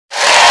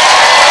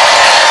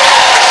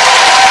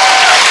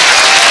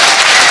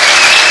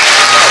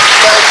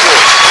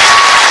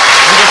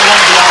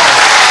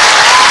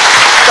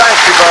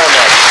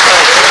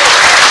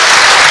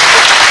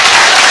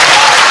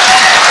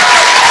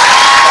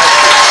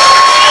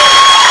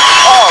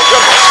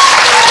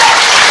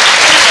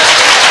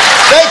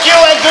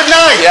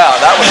Yeah,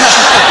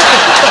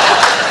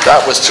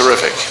 that was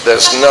terrific.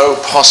 There's no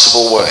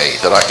possible way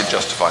that I could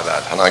justify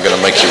that, and I'm going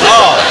to make you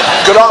regret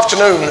that. Good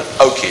afternoon,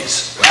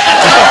 Okies.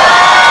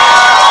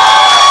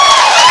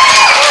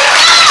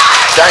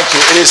 Thank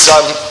you. It is,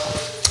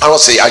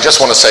 honestly, I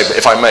just want to say,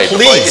 if I may,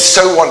 it's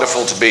so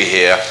wonderful to be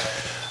here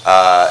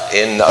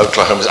in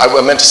Oklahoma. I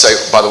meant to say,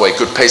 by the way,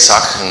 good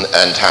Pesach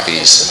and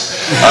happy Easter.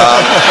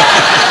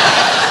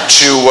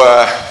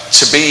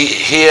 To be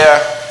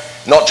here,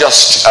 not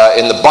just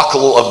in the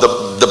buckle of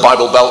the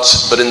Bible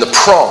Belt, but in the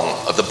prong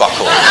of the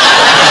buckle.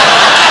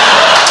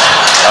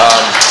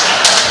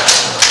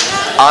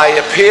 I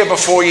appear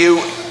before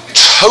you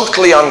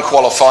totally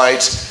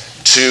unqualified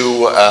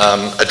to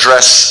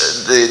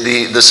address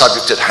the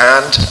subject at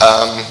hand.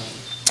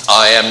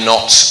 I am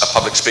not a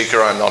public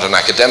speaker, I'm not an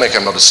academic,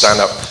 I'm not a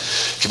stand-up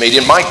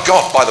comedian. My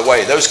God, by the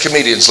way, those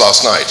comedians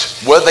last night,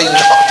 were they not?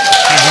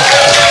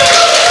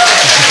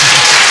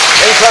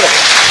 Incredible.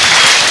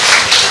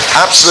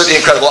 Absolutely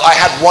incredible. I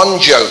had one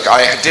joke,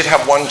 I did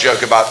have one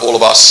joke about all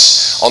of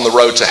us on the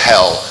road to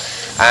hell.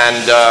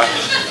 And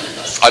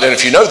I don't know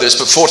if you know this,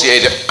 but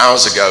 48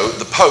 hours ago,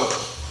 the Pope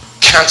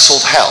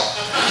cancelled hell.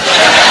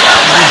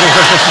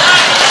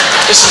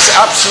 This is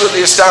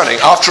absolutely astounding.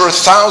 After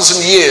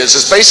 1,000 years,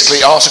 as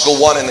basically Article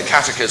 1 in the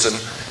Catechism,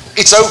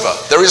 it's over.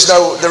 There is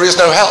no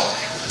hell.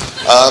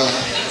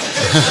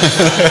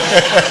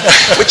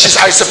 Which is,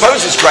 I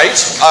suppose, is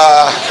great.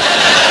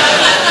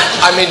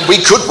 I mean, we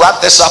could wrap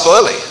this up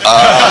early.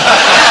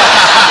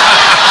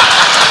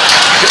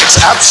 It's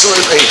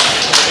absolutely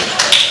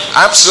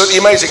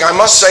amazing. I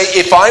must say,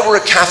 if I were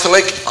a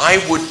Catholic, I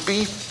would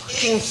be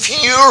fucking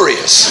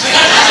furious.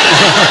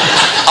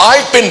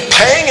 I've been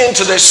paying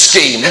into this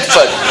scheme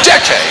for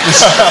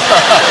decades.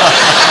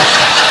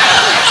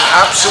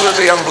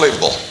 Absolutely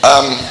unbelievable.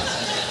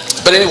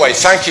 But anyway,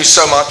 thank you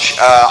so much.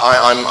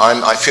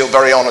 I feel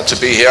very honored to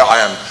be here.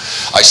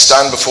 I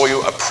stand before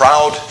you a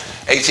proud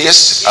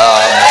atheist. Thank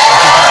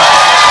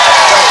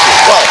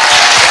you. Well,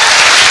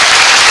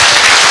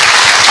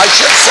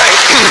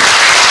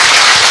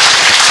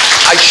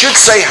 I should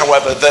say,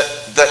 however,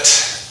 that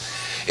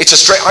it's a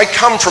straight. I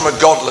come from a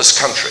godless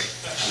country.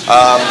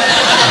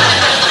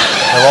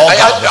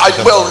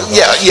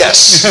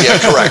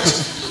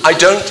 Correct. I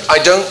don't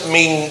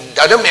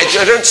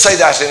say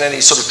that in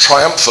any sort of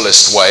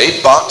triumphalist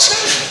way, but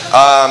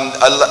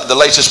the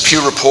latest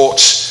Pew report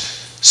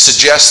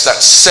suggests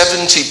that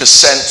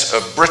 70%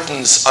 of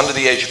Britons under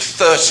the age of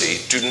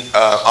 30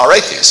 are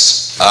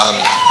atheists.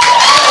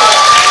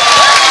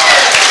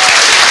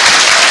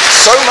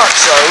 So much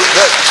so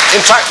that,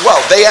 in fact,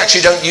 well, they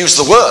actually don't use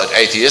the word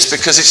atheist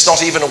because it's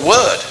not even a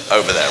word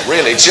over there,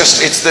 really. It's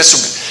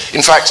this.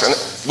 In fact,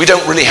 we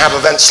don't really have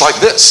events like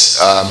this.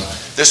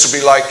 This would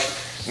be like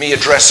me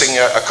addressing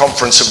a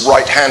conference of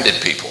right-handed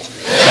people.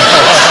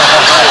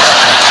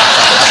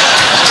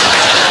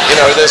 You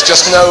know,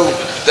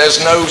 there's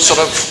no sort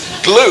of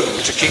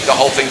glue to keep the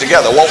whole thing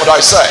together. What would I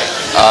say?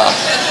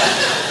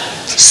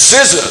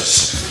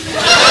 Scissors.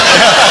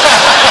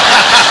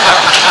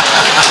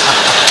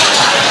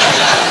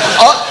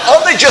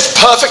 Aren't they just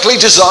perfectly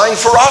designed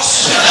for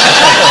us?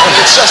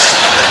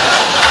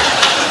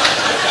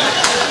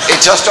 It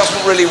just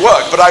doesn't really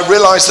work. But I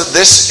realize that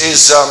this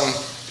is a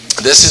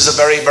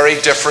very, very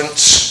different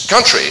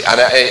country, and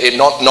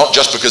not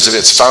just because of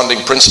its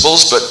founding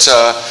principles, but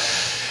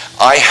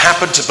I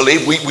happen to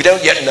believe we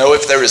don't yet know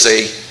if there is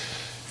a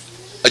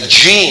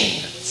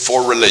gene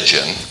for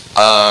religion.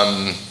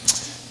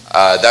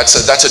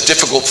 That's a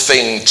difficult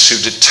thing to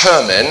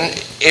determine.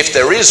 If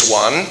there is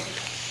one,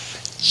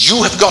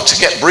 you have got to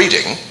get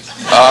breeding.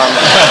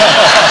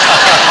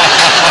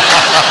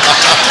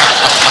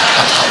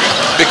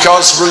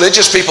 Because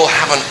religious people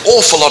have an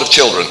awful lot of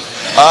children.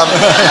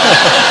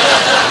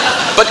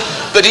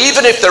 But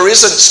even if there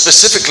isn't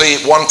specifically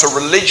one for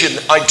religion,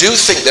 I do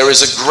think there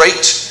is a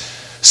great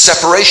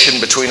separation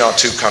between our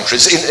two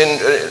countries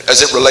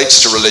as it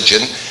relates to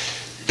religion,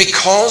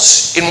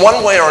 because in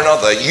one way or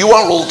another, you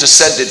are all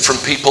descended from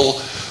people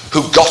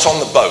who got on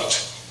the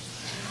boat.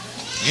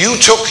 You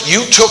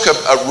took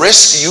a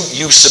risk.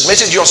 You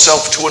submitted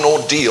yourself to an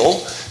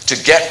ordeal to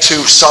get to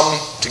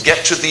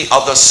the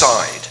other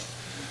side.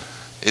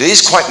 It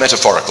is quite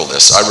metaphorical,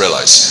 this, I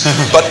realize.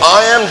 But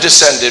I am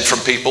descended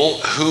from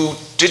people who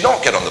did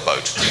not get on the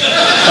boat.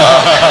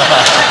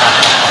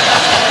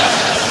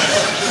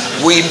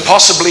 We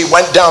possibly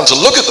went down to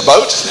look at the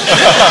boat.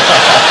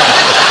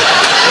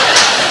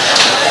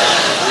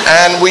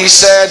 And we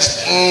said,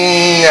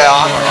 yeah,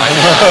 I'm all right.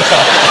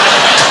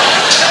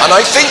 And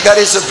I think that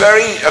is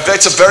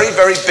it's a very,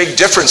 very big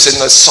difference in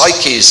the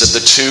psyches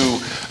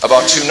of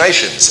our two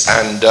nations.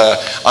 And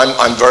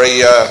I'm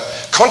very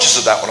conscious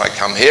of that when I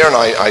come here, and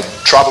I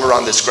travel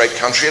around this great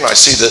country, and I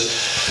see that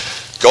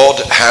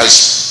God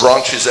has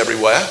branches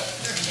everywhere.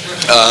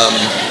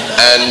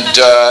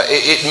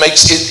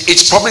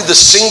 It's probably the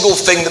single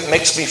thing that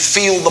makes me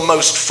feel the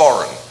most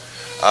foreign,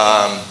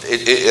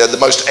 the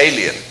most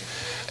alien.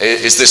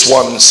 is this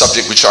one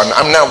subject which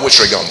I'm now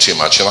wittering on too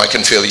much, and I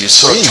can feel you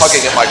sort of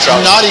tugging at my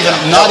trousers. Not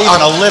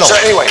even a little. So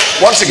anyway,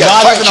 once again,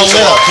 not even a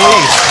little,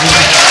 please.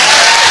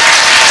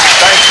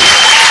 Thank you.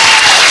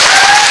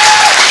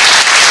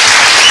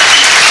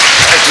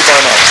 Thank you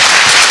very much.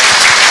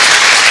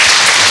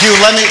 Hugh,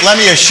 let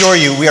me assure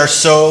you, we are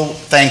so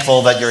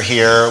thankful that you're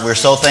here. We're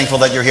so thankful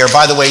that you're here.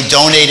 By the way,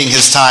 donating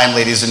his time,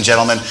 ladies and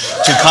gentlemen,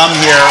 to come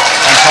here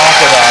and talk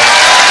with us.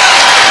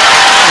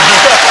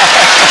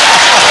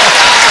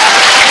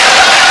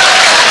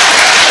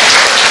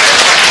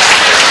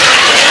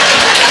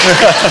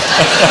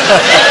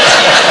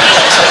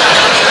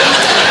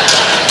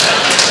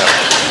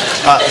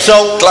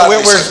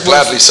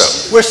 Gladly so.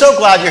 We're so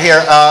glad you're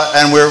here,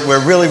 and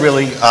we're really,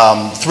 really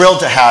thrilled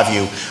to have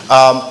you.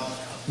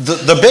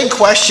 The big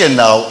question,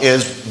 though,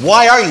 is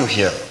why are you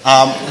here?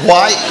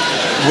 Why?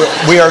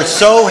 We are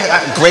so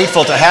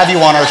grateful to have you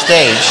on our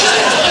stage.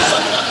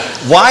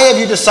 Why have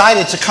you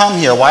decided to come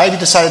here? Why have you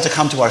decided to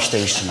come to our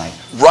stage tonight?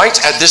 Right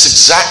at this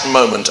exact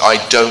moment, I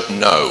don't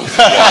know.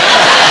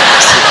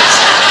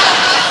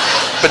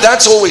 But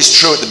that's always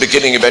true at the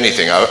beginning of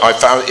anything. I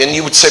found, and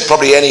you would say,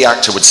 probably any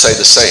actor would say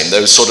the same.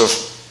 Those sort of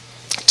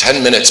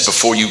 10 minutes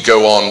before you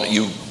go on,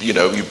 you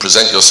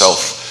present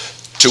yourself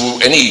to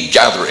any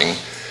gathering.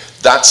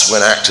 That's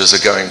when actors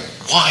are going,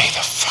 why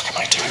the fuck am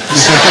I doing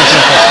this?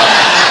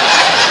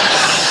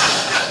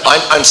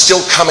 I'm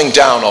still coming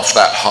down off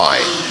that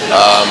high.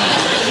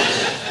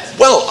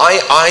 Well,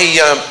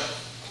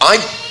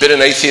 I've been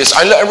an atheist.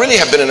 I really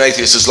have been an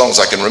atheist as long as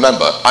I can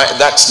remember.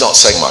 That's not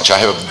saying much. I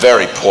have a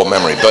very poor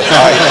memory, but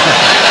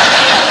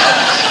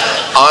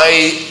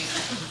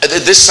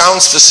this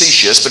sounds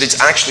facetious, but it's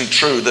actually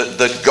true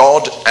that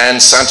God and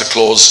Santa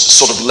Claus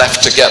sort of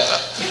left together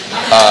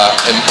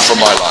from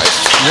my life.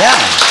 Yeah.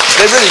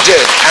 They really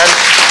did. And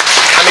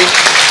I mean,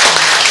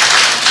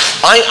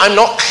 I'm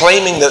not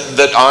claiming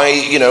that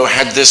I,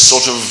 had this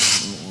sort of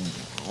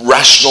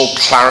rational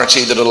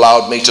clarity that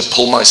allowed me to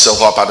pull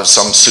myself up out of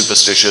some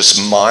superstitious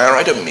mire.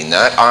 I don't mean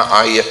that.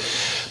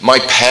 My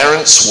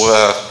parents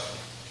were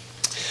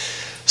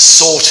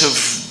sort of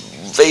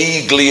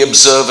vaguely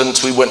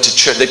observant. We went to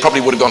church. They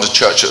probably would have gone to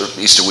church at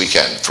Easter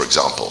weekend, for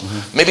example.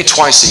 Mm-hmm. Maybe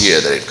twice a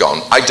year they'd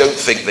gone. I don't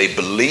think they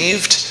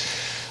believed.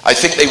 I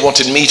think they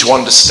wanted me to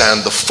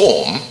understand the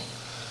form,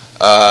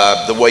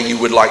 the way you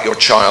would like your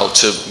child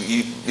to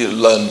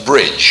learn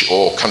bridge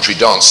or country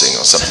dancing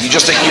or something.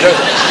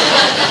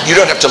 You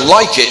don't have to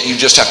like it. You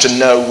just have to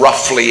know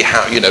roughly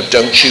how.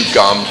 Don't chew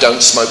gum,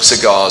 don't smoke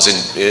cigars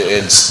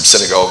in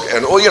synagogue,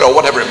 or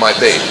whatever it might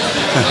be.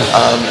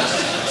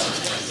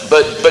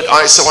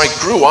 So I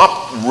grew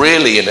up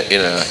really in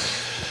a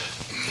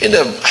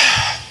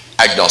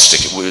agnostic.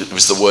 It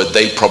was the word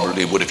they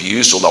probably would have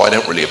used, although I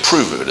don't really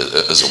approve of it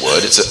as a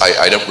word.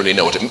 I don't really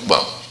know what it.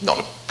 Well,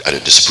 I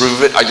don't disapprove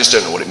of it. I just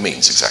don't know what it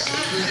means exactly.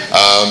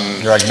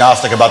 You're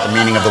agnostic about the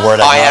meaning of the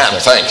word agnostic. I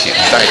am. Thank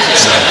you,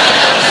 sir.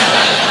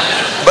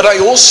 But I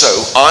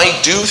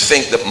do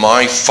think that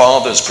my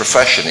father's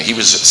profession. He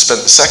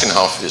spent the second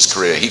half of his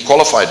career. He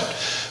qualified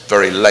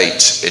very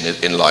late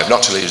in life,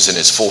 not till he was in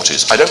his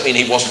 40s. I don't mean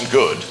he wasn't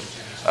good.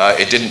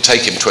 It didn't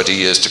take him 20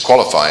 years to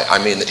qualify. I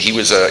mean that he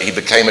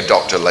became a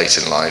doctor late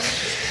in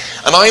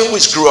life. And I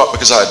always grew up,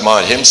 because I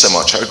admired him so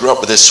much, I grew up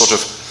with this sort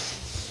of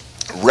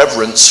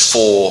reverence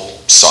for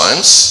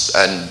science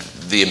and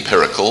the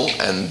empirical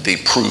and the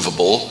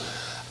provable.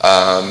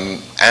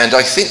 And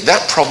I think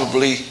that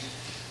probably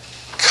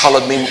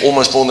colored me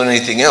almost more than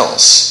anything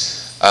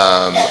else.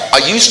 I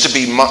used to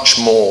be much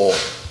more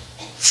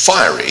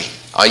fiery.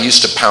 I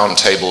used to pound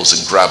tables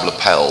and grab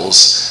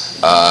lapels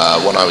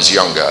when I was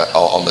younger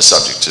on the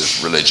subject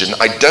of religion.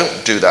 I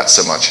don't do that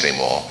so much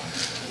anymore.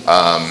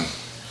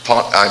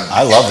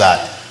 I love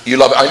that. You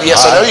love it?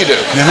 Yes, I know you do.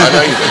 I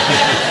know you do.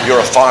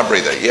 You're a fire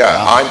breather.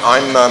 Yeah.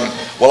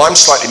 I'm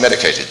slightly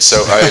medicated,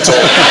 so it's all.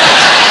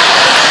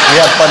 We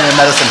have plenty of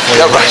medicine for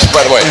you. Yeah, right.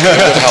 By the way,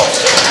 good health.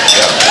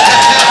 Yeah.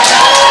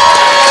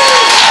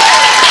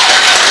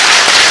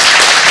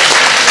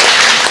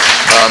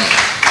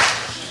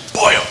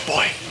 Boy, oh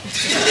boy.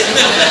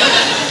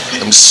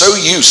 I'm so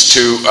used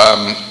to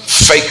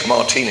fake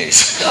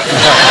martinis.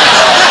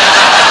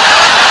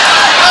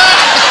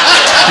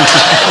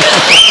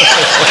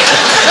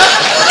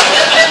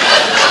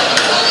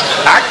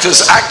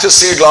 Actors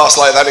see a glass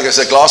like that, it's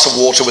a glass of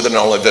water with an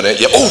olive in it.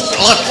 Yeah, oh,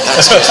 blood!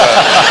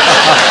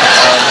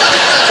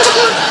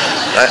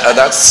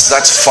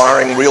 That's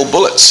firing real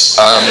bullets.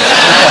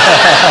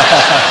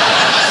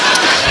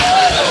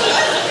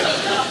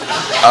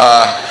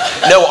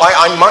 No,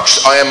 I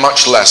am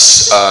much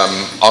less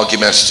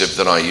argumentative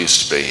than I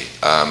used to be.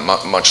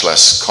 Much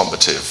less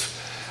combative.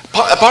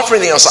 Apart from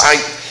anything else,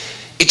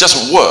 it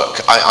doesn't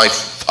work. I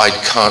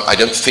can't. I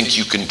don't think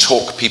you can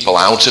talk people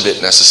out of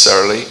it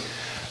necessarily.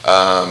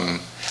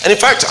 And in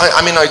fact,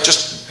 I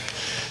just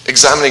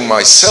examining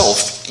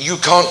myself, you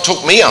can't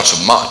talk me out of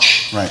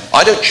much. Right.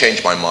 I don't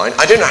change my mind.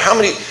 I don't know how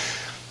many.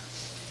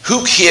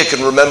 Who here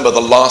can remember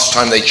the last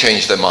time they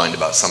changed their mind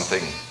about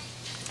something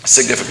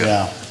significant?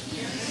 Yeah.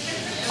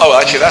 Oh,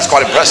 actually, that's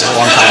quite impressive. A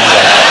long time ago.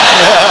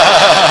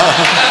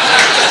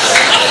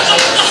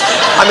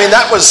 I mean,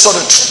 that was sort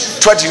of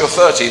 20 or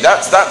 30.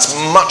 That's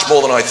much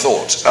more than I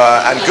thought,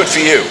 and good for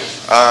you.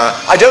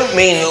 I don't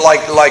mean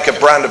like a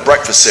brand of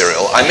breakfast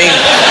cereal. I mean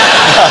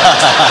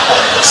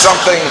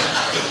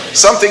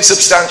something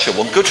substantial.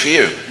 Well, good for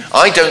you.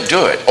 I don't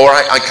do it, or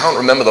I can't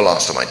remember the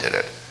last time I did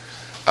it.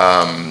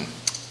 And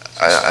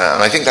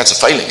I think that's a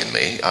failing in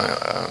me.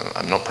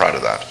 I'm not proud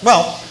of that.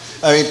 Well,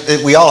 I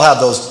mean, we all have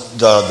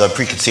the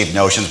preconceived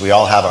notions. We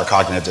all have our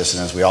cognitive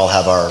dissonance. We all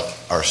have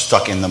our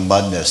stuck in the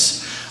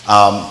mudness.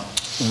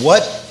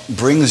 What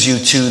brings you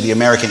to the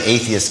American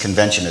Atheist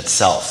Convention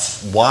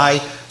itself?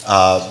 Why?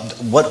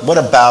 What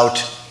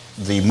about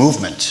the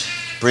movement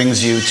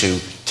brings you to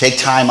take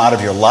time out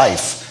of your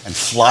life and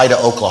fly to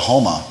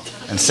Oklahoma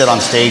and sit on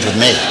stage with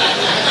me?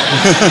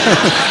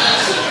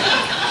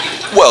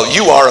 Well,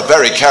 you are a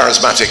very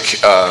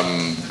charismatic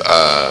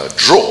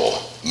draw,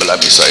 let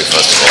me say,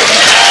 first of all.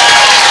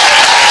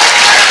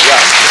 Yeah.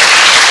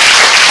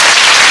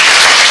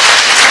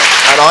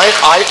 And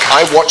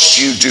I watched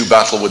you do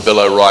battle with Bill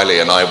O'Reilly,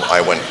 and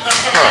I went,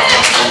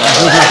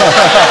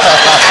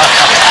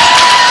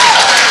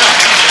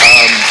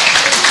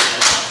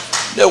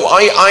 no,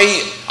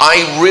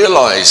 I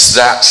realize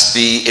that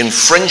the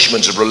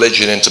infringement of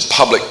religion into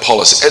public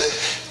policy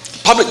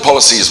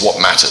is what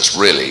matters,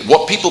 really.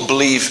 What people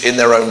believe in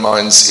their own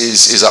minds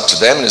is up to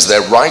them and is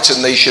their right,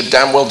 and they should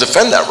damn well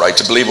defend that right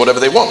to believe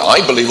whatever they want.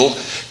 I believe all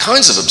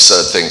kinds of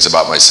absurd things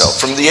about myself.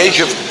 From the age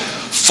of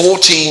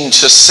 14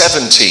 to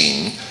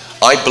 17,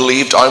 I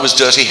believed I was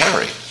Dirty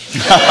Harry.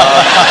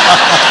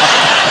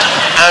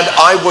 And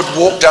I would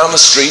walk down the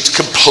street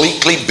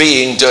completely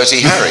being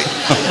Dirty Harry.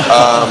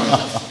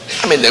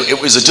 I mean, it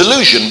was a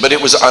delusion, but it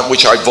was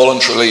which I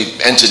voluntarily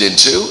entered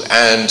into,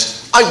 and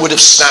I would have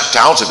snapped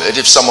out of it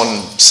if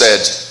someone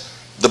said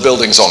the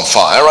building's on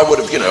fire. I would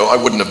have, I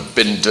wouldn't have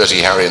been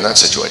Dirty Harry in that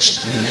situation.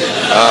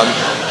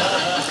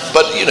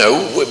 But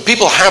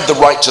people have the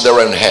right to their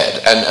own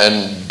head,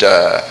 and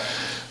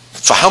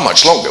for how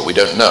much longer we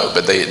don't know,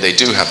 but they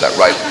do have that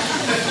right.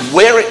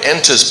 Where it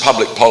enters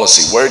public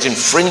policy, where it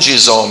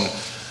infringes on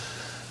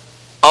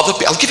other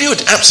people, I'll give you an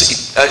absolutely,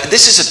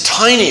 this is a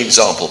tiny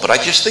example, but I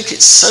just think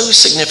it's so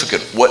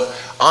significant. What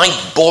I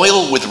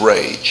boil with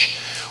rage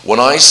when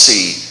I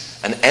see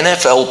an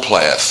NFL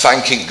player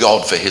thanking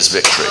God for his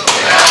victory.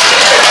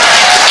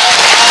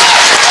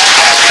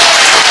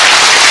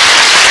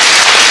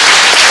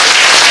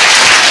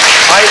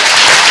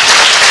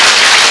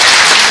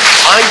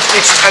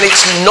 And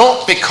it's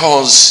not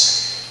because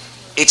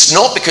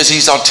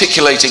he's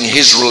articulating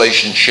his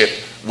relationship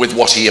with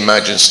what he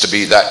imagines to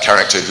be that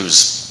character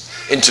who's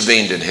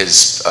intervened in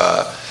his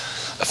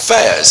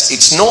affairs.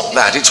 It's not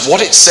that. It's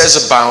what it says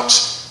about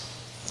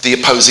the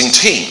opposing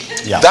team.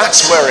 Yeah.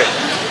 That's where it.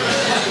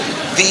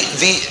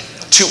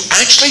 To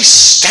actually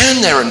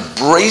stand there and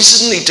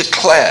brazenly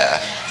declare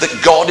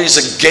that God is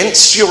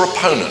against your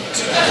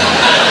opponent,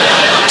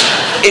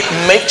 it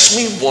makes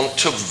me want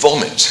to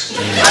vomit.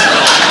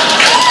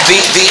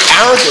 The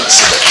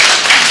arrogance of it,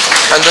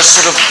 and the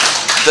sort of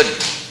the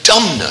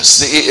dumbness.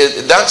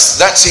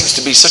 That seems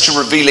to be such a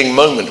revealing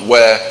moment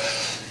where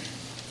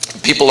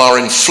people are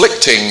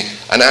inflicting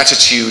an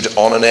attitude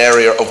on an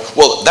area of,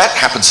 well, that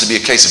happens to be a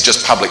case of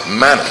just public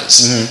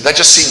manners. Mm-hmm. That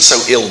just seems so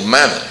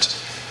ill-mannered.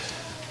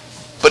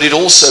 But it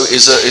also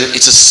is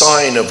it's a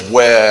sign of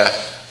where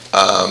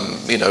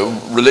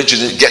religion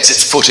gets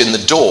its foot in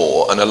the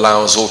door and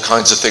allows all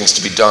kinds of things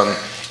to be done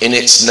in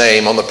its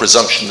name on the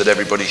presumption that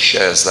everybody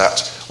shares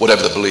that,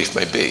 whatever the belief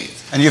may be.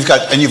 And you've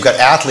got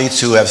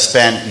athletes who have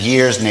spent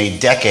years, nay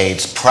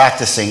decades,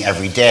 practicing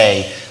every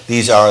day.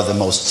 These are the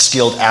most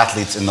skilled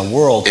athletes in the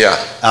world. Yeah.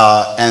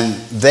 And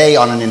they,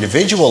 on an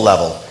individual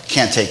level,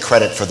 can't take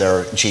credit for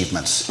their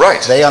achievements.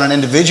 Right. They, on an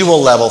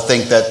individual level,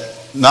 think that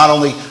not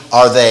only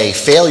are they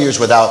failures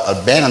without a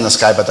man in the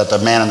sky, but that the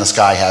man in the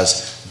sky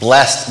has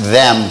blessed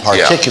them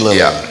particularly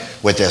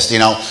with this.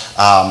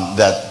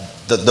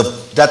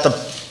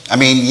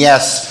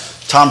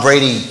 Yes, Tom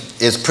Brady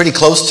is pretty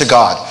close to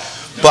God,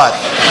 but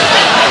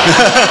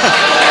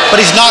but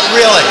he's not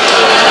really.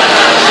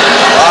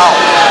 Wow.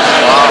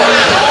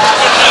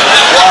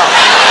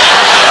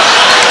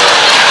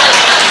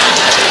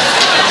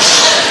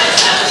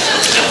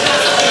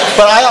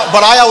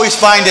 But I always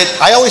find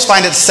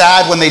it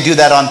sad when they do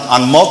that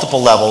on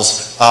multiple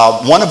levels.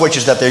 One of which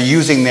is that they're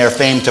using their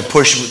fame to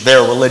push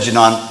their religion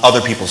on other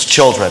people's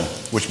children,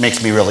 which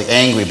makes me really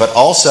angry. But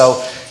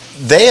also,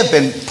 they have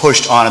been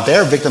pushed on it.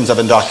 They're victims of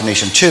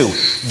indoctrination too.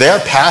 Their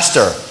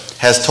pastor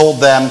has told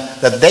them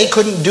that they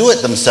couldn't do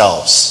it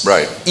themselves,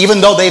 right?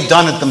 Even though they've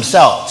done it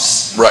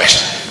themselves, right?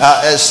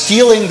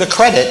 Stealing the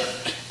credit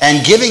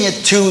and giving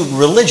it to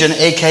religion,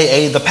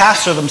 aka the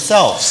pastor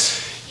themselves.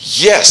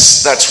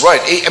 Yes, that's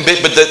right.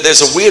 But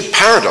there's a weird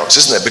paradox,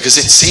 isn't there? Because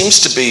it seems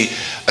to be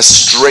a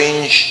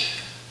strange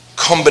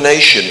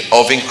combination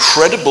of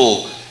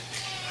incredible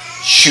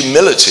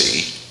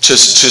humility to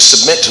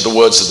submit to the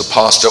words of the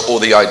pastor or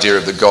the idea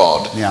of the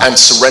God and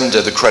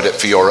surrender the credit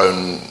for your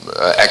own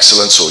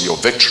excellence or your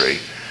victory.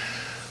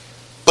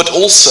 but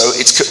also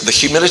the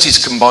humility is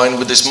combined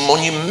with this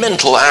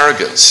monumental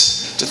arrogance.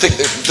 To think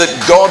that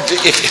God,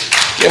 if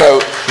you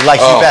know, he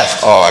likes you best.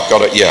 Oh, I've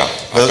got it. Yeah,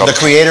 the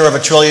creator of a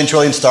trillion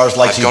stars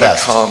likes you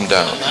best. I've got to calm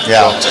down.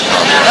 Yeah.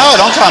 No,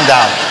 don't calm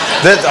down.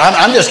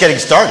 I'm just getting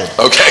started.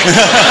 Okay.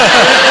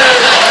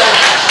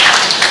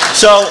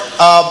 So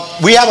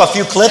we have a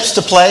few clips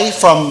to play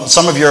from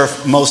some of your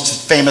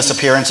most famous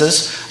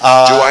appearances.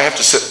 Do I have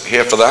to sit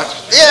here for that?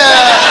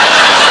 Yeah.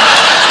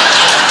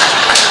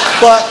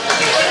 But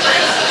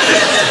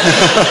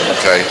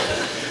okay.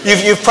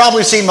 You've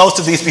probably seen most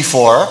of these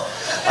before.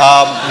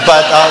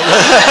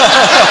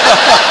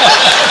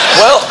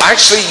 Well,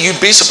 actually,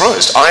 you'd be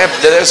surprised.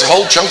 There's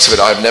whole chunks of it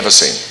I've never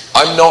seen.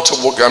 I'm not a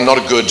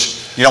good.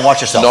 You don't watch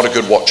yourself. Not a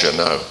good watcher,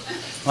 no.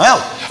 Well.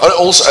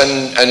 Also,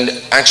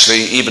 and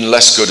actually, even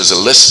less good as a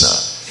listener.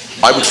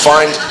 I would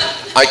find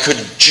I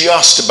could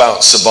just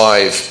about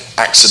survive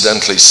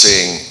accidentally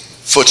seeing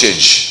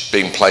footage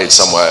being played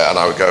somewhere, and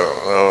I would go,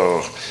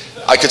 oh.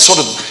 I could sort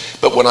of.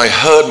 But when I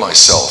heard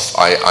myself,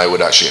 I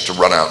would actually have to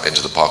run out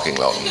into the parking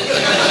lot.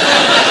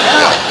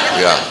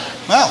 Yeah.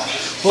 Well,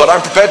 but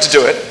I'm prepared to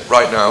do it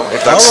right now,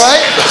 if that's, all right.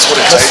 That's what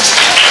it takes.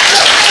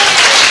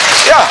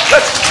 Yeah,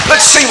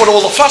 let's see what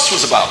all the fuss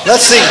was about.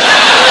 Let's see.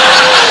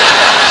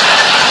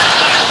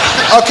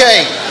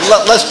 Okay,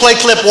 let's play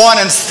clip 1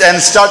 and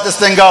start this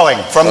thing going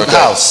from the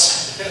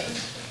house.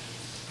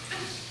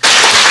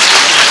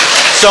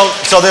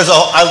 So there's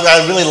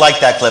I really like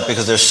that clip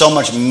because there's so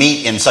much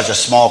meat in such a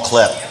small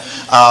clip.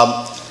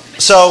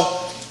 So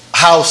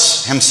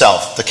House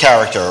himself, the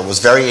character, was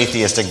very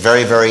atheistic,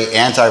 very, very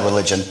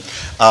anti-religion.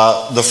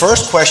 The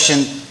first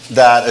question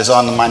that is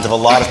on the minds of a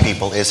lot of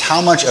people is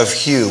how much of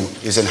Hugh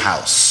is in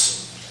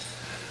House?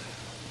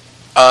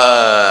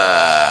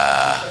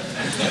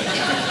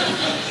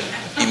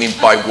 You mean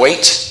by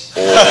weight?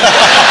 Or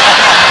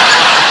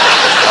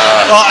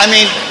well, I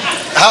mean,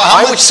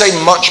 I would say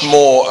much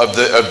more of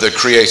the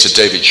creator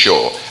David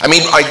Shaw. I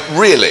mean,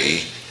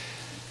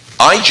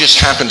 I just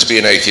happen to be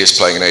an atheist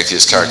playing an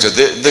atheist character.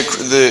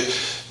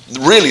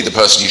 Really, the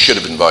person you should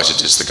have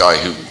invited is the guy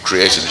who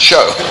created the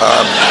show.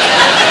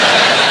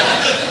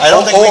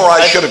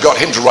 I should have got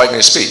him to write me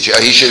a speech.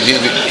 He should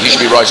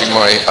be writing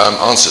my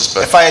answers.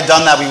 But if I had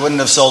done that, we wouldn't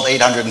have sold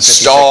 850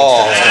 tickets to this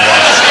one.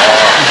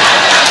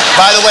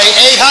 By the way,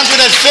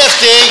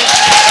 850.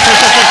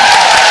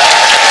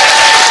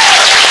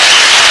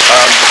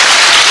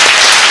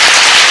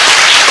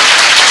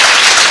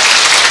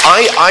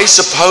 I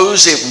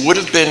suppose it would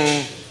have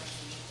been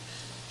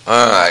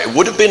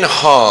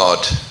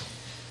hard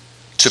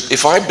to,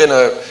 if I'd been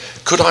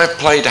could I have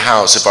played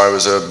House if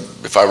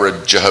I were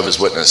a Jehovah's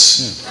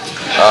Witness?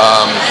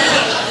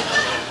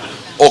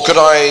 Or could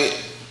I,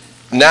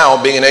 now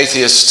being an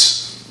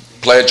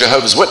atheist, play a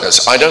Jehovah's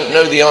Witness? I don't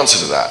know the answer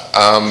to that.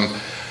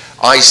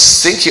 I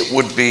think it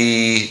would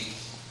be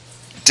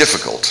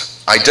difficult.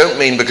 I don't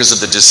mean because of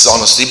the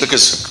dishonesty,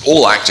 because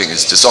all acting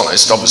is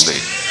dishonest, obviously.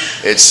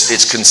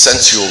 It's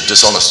consensual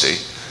dishonesty.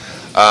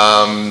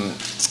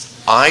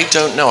 I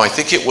don't know. I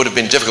think it would have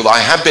been difficult. I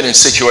have been in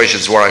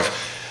situations where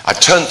I've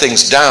turned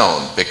things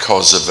down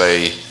because of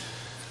a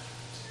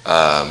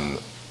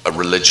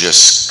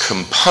religious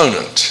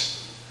component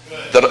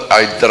that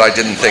I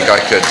didn't think I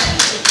could.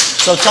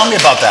 So tell me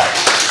about that.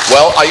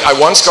 Well, I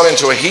once got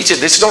into a heated.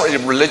 This is not really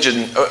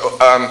religion.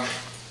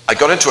 I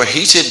got into a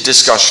heated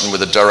discussion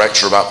with a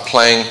director about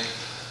playing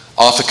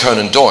Arthur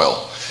Conan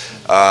Doyle,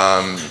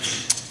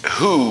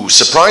 who,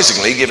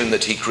 surprisingly, given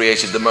that he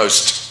created the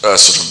most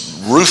sort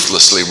of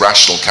ruthlessly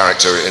rational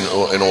character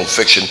in all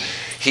fiction,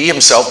 he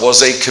himself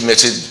was a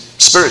committed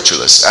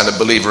spiritualist and a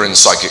believer in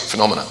psychic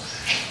phenomena.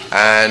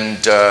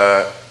 And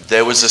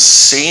there was a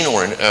scene,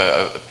 or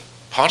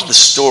part of the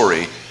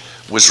story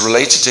was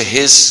related to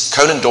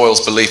Conan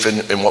Doyle's belief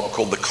in what were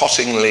called the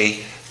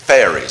Cottingley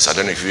fairies. I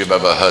don't know if you've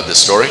ever heard this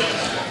story.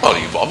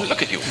 Well,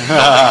 look at you. Oh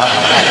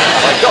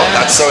my God,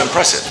 that's so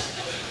impressive.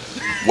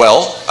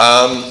 Well,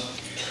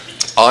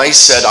 I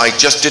said I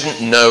just didn't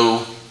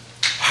know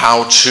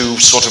how to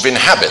sort of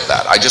inhabit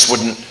that. I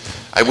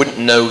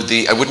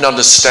wouldn't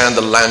understand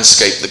the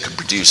landscape that could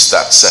produce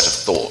that set of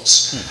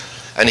thoughts.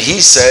 And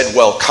he said,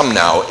 well, come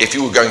now, if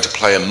you were going to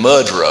play a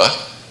murderer,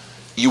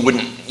 you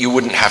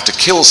wouldn't have to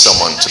kill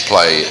someone to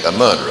play a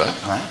murderer.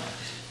 Right.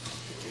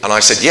 And I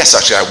said, yes,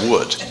 actually, I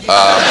would.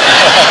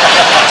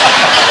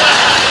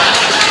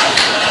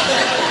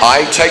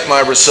 I take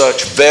my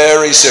research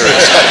very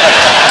seriously.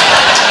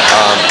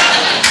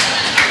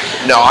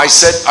 No, I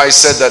said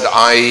that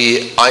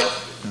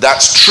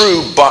that's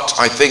true, but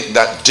I think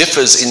that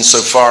differs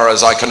insofar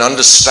as I can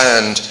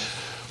understand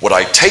what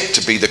I take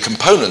to be the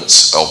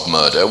components of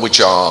murder, which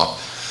are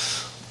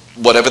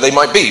whatever they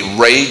might be,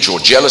 rage or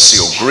jealousy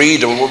or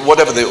greed or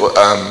whatever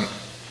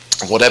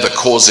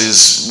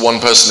causes one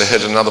person to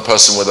hit another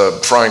person with a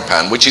frying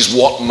pan, which is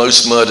what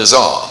most murders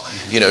are.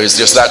 You know, is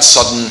just that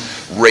sudden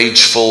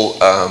rageful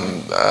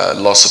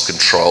loss of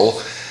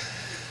control.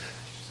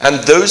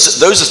 And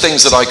those are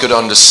things that I could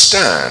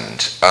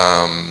understand.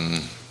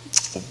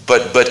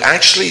 But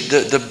actually,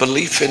 the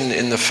belief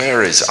in the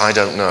fairies, I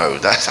don't know.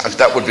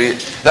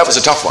 That was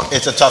a tough one.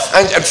 It's a tough.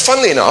 And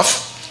funnily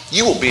enough,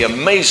 you will be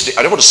amazed.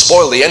 I don't want to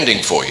spoil the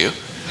ending for you,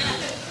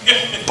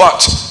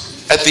 but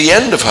at the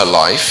end of her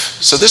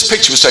life, so this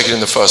picture was taken in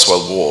the First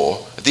World War.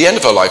 At the end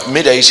of her life,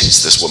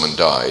 mid-80s, this woman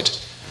died,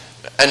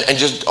 and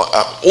just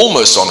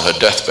almost on her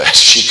deathbed,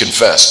 she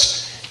confessed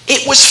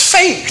it was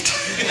faked.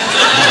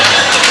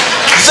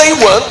 They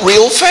weren't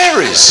real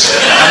fairies.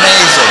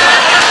 Amazing.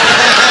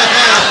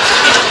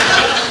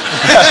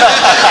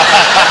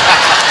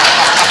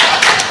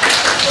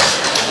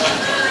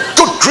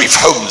 Good grief,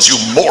 Holmes, you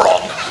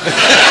moron.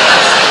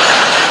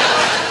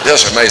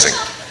 Yes, amazing,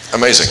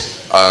 amazing.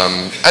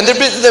 And there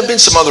have been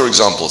some other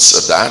examples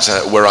of that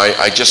where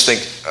I just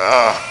think,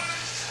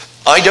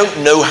 I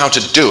don't know how to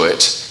do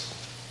it.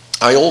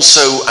 I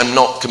also am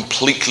not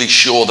completely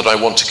sure that I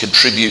want to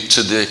contribute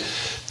to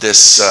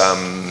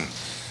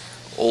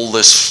all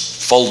this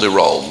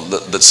folderol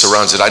that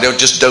surrounds it. I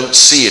just don't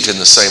see it in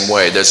the same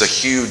way. There's a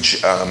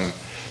huge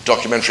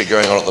documentary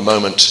going on at the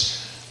moment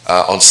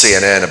on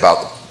CNN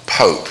about the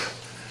Pope,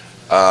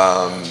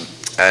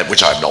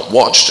 which I have not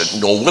watched,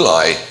 nor will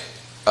I.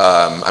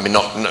 I mean,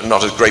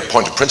 not a great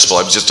point of principle.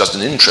 It just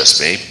doesn't interest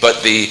me.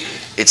 But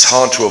it's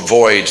hard to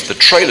avoid the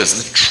trailers.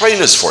 The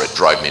trailers for it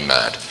drive me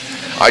mad.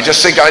 I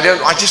just think I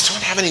don't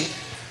have any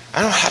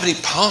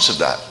part of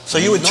that. So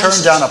you would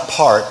turn down a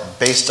part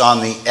based on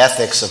the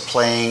ethics of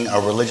playing a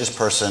religious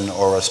person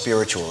or a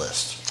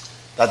spiritualist.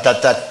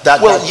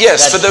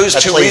 Yes, for those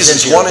two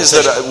reasons. One is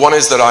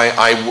that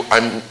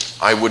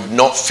I would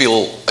not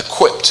feel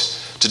equipped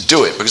to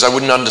do it because I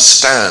wouldn't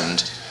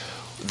understand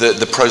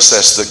the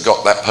process that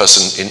got that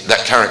person,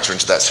 that character,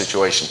 into that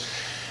situation.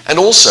 And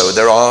also,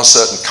 there are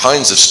certain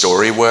kinds of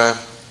story where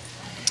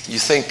you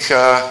think,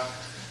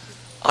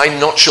 I'm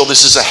not sure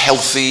this is a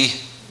healthy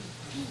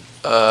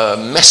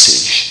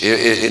message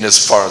in as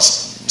far as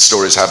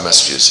stories have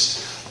messages.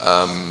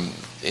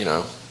 You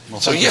know. Well,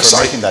 thank you for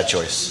making that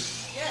choice.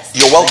 Yes.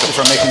 You're welcome. Thank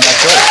you for making that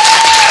choice.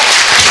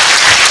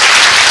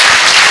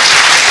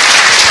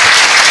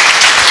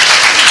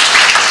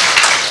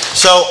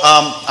 So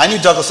I knew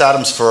Douglas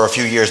Adams for a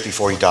few years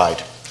before he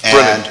died.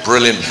 And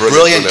brilliant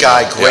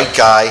guy, great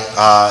guy.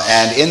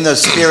 And in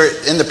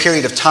the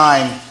period of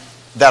time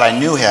that I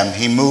knew him,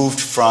 he moved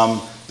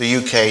from the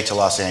UK to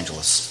Los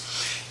Angeles.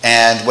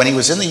 And when he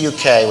was in the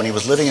UK, when he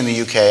was living in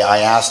the UK, I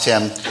asked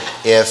him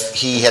if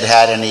he had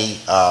had any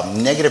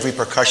negative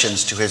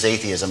repercussions to his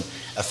atheism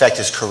affect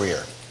his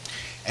career.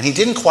 And he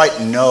didn't quite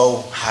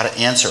know how to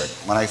answer it.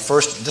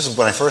 This is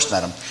when I first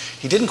met him.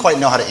 He didn't quite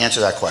know how to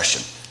answer that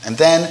question. And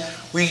then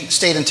we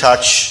stayed in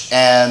touch,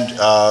 and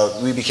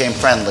we became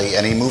friendly,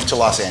 and he moved to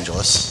Los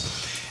Angeles.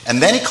 And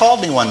then he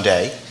called me one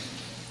day,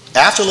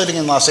 after living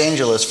in Los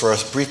Angeles for a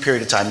brief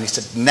period of time, and he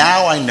said,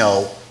 now I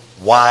know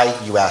why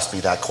you asked me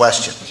that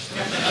question.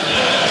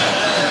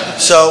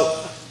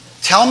 So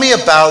tell me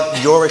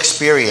about your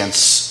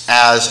experience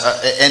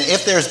and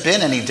if there's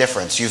been any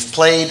difference. You've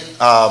played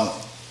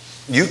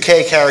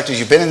UK characters,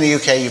 you've been in the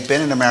UK, you've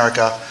been in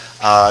America,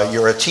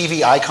 you're a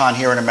TV icon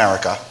here in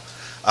America,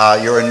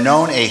 you're a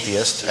known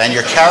atheist, and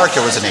your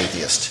character was an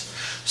atheist.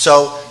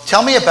 So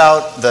tell me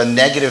about the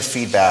negative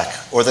feedback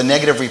or the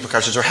negative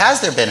repercussions, or has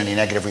there been any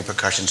negative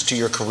repercussions to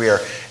your career,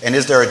 and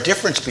is there a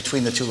difference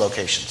between the two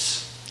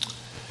locations?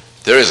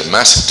 There is a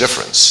massive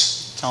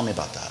difference. Tell me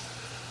about that.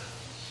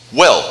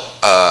 Well,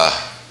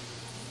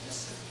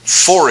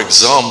 for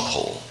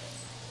example,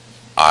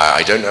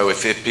 I don't know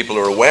if people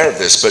are aware of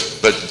this,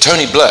 but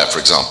Tony Blair, for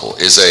example,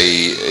 is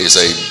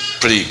a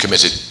pretty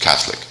committed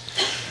Catholic.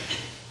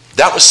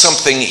 That was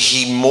something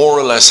he more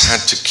or less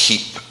had to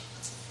keep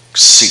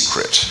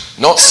secret.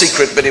 Not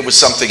secret, but it was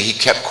something he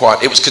kept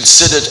quiet. It was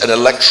considered an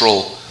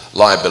electoral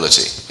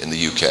liability in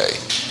the UK.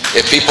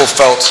 If people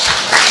felt,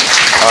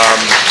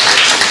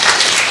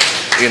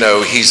 you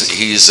know,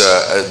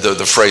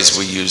 the phrase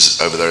we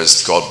use over there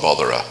is God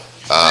botherer.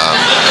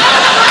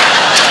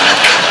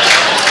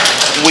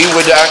 We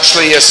would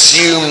actually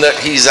assume that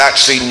he's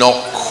actually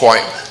not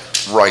quite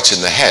right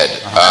in the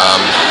head.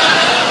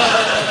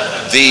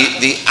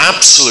 The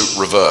absolute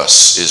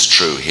reverse is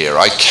true here.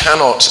 I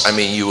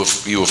mean, you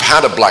have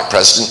had a black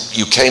president.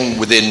 You came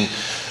within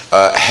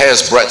a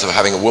hair's breadth of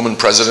having a woman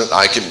president.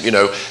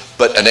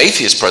 But an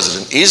atheist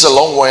president is a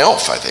long way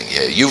off, I think,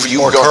 here. You've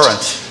or got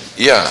current.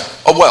 Yeah.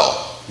 Oh,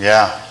 well.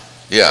 Yeah.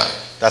 Yeah.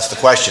 That's the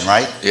question,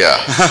 right?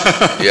 Yeah.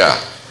 Yeah.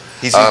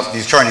 He's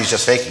current, he's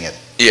just faking it.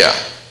 Yeah.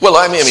 Well,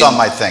 I mean... Some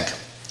might think.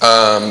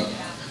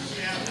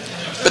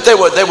 But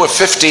there were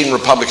 15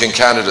 Republican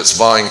candidates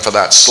vying for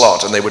that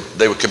slot, and they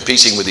were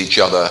competing with each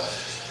other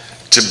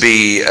to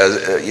be,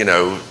 you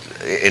know,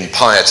 in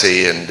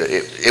piety, and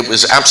it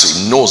was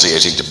absolutely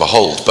nauseating to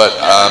behold. But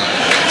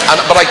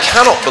I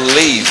cannot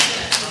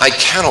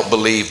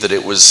believe that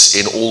it was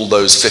in all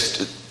those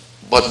 50.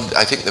 But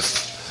I think the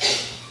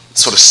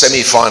sort of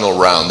semi-final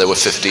round there were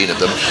 15 of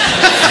them.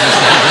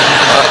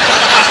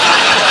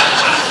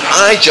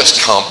 I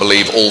just can't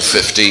believe all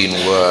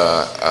 15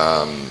 were.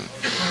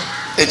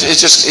 It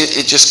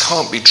just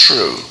can't be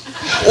true.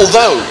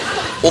 Although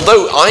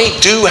although I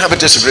do have a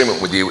disagreement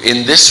with you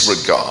in this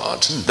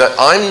regard, that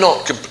I'm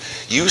not.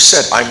 You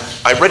said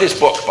I read his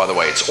book, by the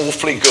way. It's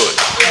awfully good.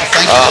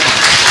 Thank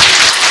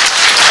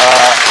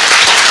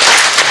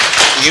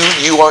you.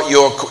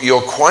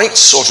 You're quite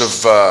sort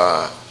of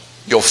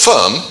you're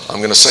firm. I'm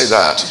going to say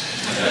that,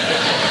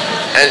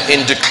 and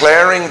in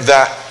declaring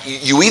that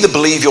you either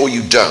believe or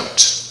you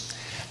don't.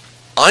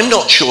 I'm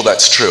not sure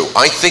that's true.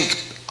 I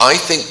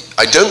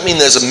don't mean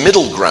there's a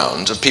middle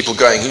ground of people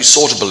going who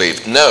sort of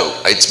believe. No,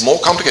 it's more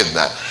complicated than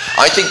that.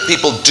 I think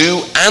people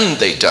do and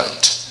they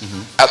don't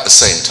at the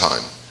same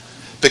time.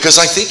 Because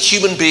I think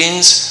human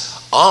beings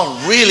are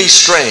really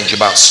strange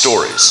about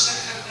stories.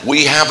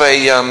 We have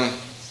an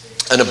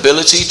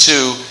ability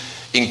to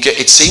engage.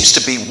 It seems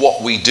to be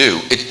what we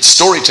do.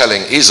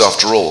 Storytelling is,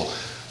 after all,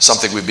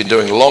 something we've been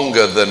doing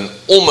longer than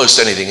almost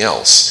anything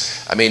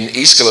else. I mean,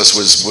 Aeschylus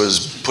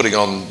was putting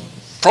on,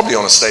 probably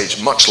on a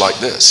stage much like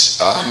this,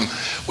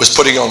 was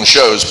putting on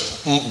shows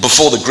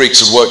before the Greeks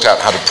had worked out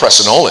how to press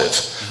an olive,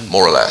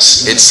 more or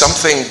less. It's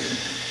something,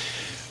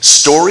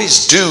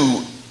 stories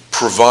do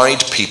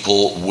provide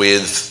people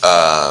with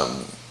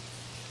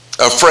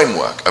a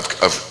framework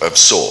of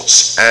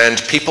sorts,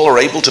 and people are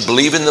able to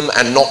believe in them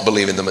and not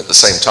believe in them at the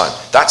same time.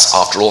 That's,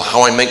 after all,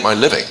 how I make my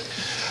living.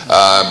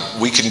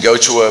 We can go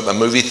to a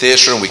movie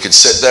theater and we can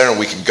sit there and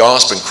we can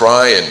gasp and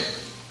cry and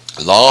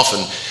laugh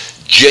and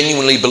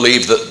genuinely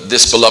believe that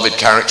this beloved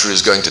character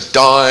is going to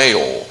die,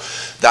 or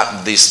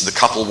that the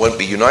couple won't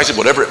be united,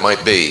 whatever it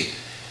might be.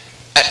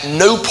 At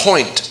no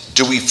point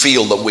do we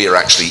feel that we are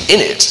actually in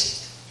it.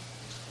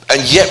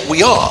 And yet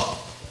we are.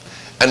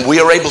 And we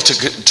are able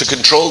to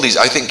control these.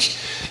 I think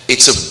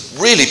it's a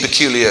really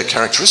peculiar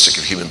characteristic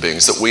of human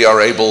beings that we are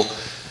able,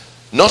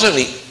 not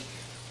only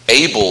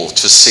able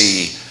to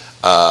see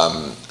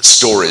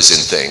stories in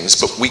things,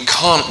 but we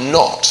can't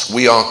not.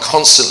 We are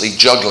constantly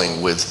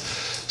juggling with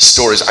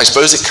stories. I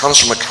suppose it comes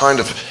from a kind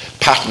of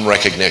pattern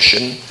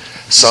recognition,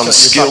 some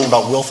skill. You're talking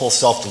about willful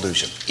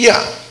self-delusion.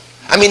 Yeah.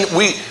 I mean,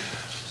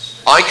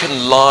 I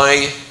can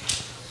lie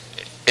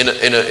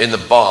in the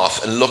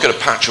bath and look at a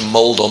patch of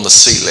mold on the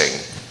ceiling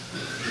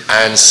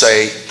and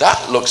say,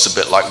 that looks a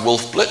bit like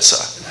Wolf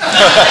Blitzer.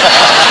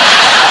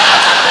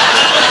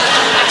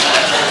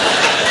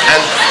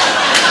 And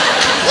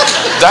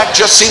that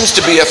just seems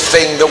to be a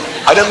thing that,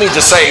 I don't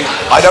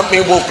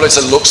mean Wolf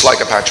Blitzer looks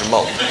like a patch of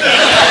mold.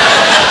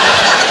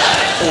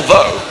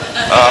 Although,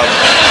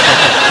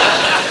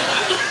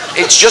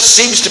 it just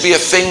seems to be a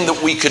thing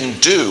that we can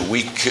do.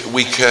 We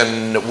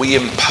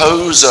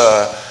impose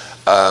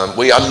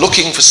we are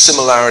looking for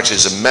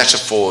similarities and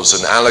metaphors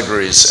and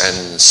allegories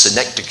and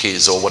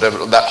synecdoches or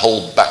whatever, that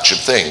whole batch of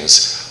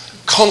things,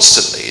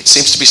 constantly. It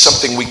seems to be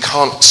something we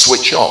can't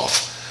switch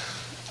off.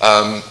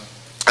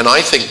 And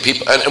I think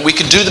people, and we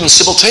can do them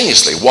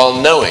simultaneously while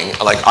knowing,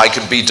 like I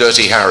could be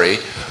Dirty Harry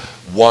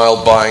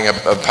while buying a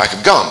pack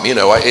of gum. You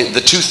know,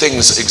 the two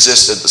things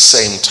exist at the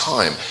same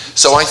time.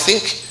 So I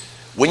think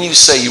when you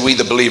say you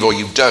either believe or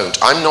you don't,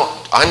 I'm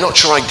not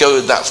sure I go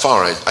that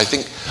far. I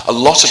think a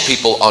lot of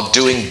people are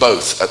doing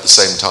both at the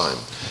same time,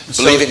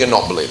 believing and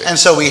not believing. And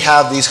so we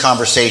have these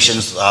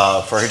conversations,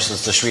 for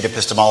instance, the street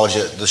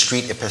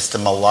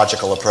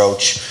epistemological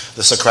approach,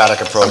 the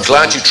Socratic approach. I'm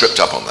glad you tripped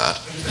up on that.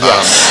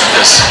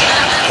 Yes.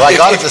 Well, I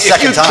got it the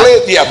second time.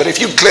 Yeah, but if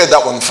you cleared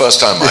that one the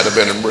first time, might have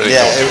been really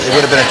yeah, cool. it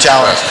would have been a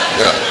challenge.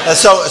 Yeah.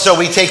 So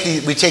we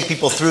take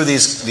people through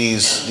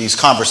these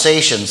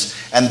conversations,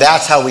 and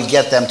that's how we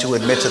get them to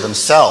admit to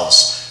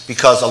themselves,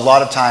 because a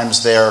lot of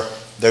times they're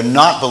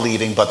not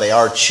believing, but they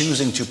are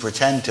choosing to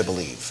pretend to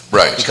believe.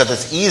 Right. Because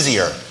it's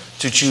easier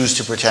to choose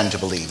to pretend to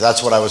believe.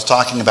 That's what I was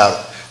talking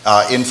about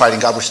in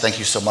Fighting God, which thank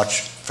you so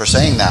much for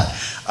saying that.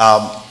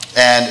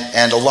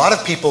 And a lot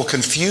of people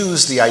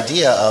confuse the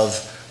idea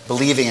of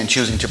believing and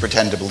choosing to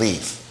pretend to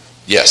believe.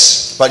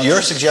 Yes. But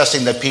you're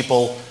suggesting that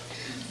people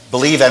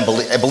believe and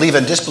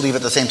disbelieve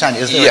at the same time.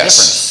 Is there a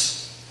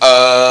difference?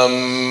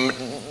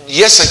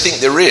 Yes, I think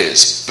there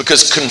is,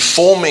 because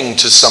conforming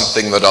to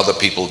something that other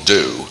people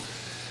do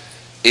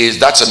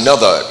that's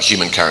another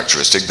human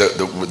characteristic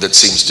that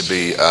seems to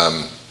be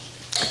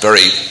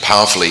very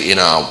powerfully in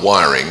our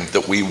wiring,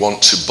 that we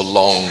want to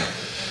belong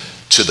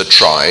to the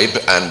tribe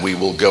and we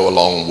will go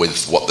along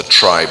with what the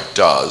tribe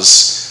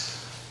does.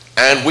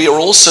 And we are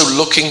also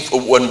looking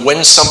for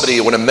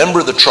when a member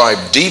of the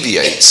tribe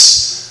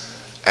deviates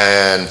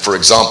and, for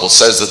example,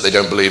 says that they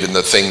don't believe in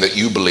the thing that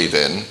you believe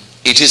in,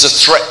 it is a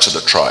threat to the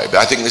tribe.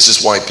 I think this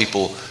is why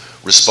people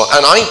respond.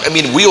 And I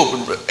mean,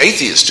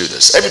 atheists do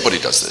this. Everybody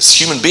does this.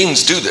 Human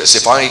beings do this.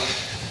 If I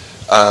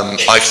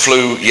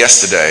flew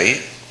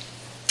yesterday,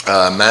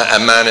 a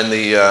man in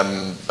the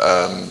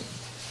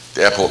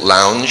airport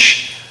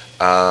lounge,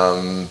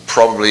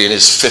 probably in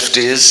his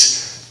 50s,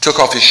 took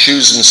off his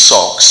shoes and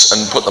socks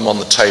and put them on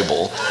the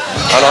table.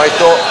 And I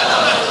thought,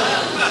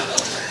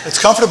 it's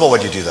comfortable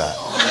when you do that.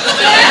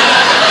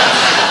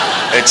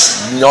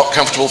 It's not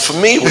comfortable for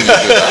me when you do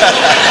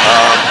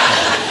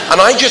that.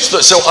 And I just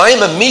thought, so I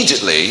am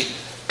immediately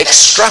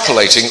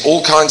extrapolating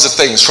all kinds of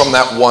things from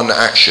that one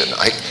action.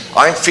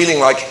 I'm feeling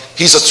like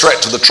he's a threat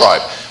to the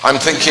tribe. I'm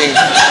thinking,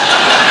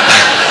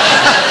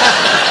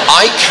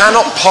 I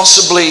cannot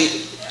possibly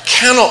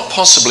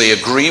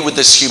agree with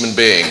this human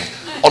being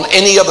on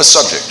any other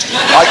subject.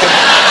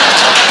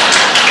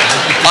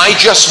 I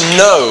just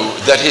know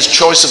that his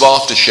choice of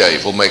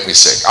aftershave will make me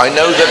sick. I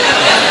know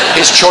that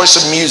his choice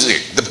of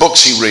music, the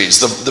books he reads,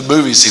 the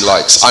movies he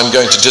likes, I'm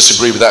going to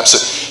disagree with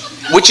absolutely,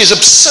 which is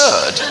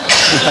absurd,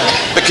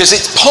 because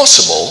it's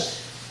possible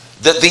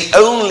that the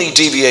only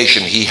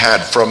deviation he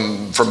had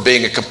from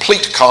being a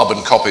complete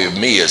carbon copy of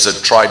me as a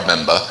tribe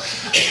member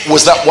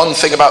was that one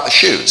thing about the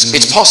shoes. Mm-hmm.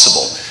 It's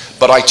possible,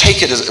 but I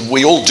take it as,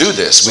 we all do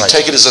this, we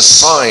take it as a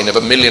sign of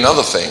a million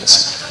other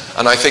things.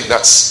 And I think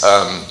that's,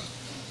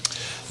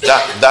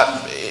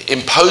 that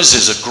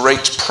imposes a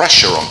great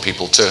pressure on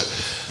people to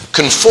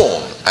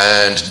conform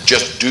and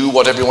just do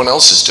what everyone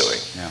else is doing.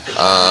 Yeah.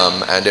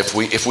 And if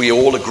we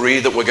all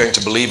agree that we're going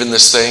to believe in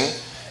this thing,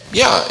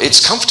 yeah, it's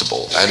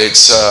comfortable and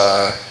it's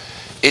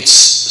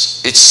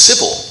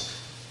civil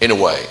in a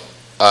way.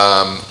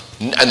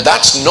 And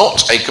that's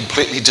not a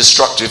completely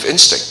destructive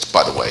instinct,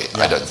 by the way,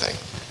 yeah. I don't think.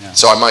 Yeah.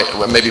 So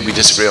maybe we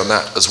disagree on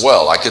that as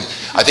well. I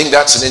think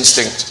that's an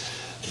instinct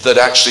that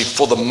actually,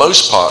 for the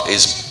most part,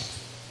 is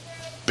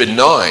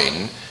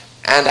benign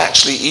and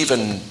actually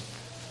even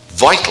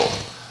vital.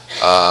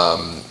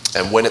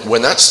 And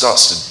when that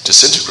starts to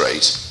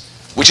disintegrate,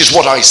 which is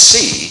what I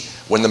see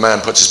when the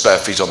man puts his bare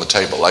feet on the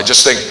table, I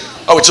just think,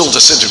 oh, it's all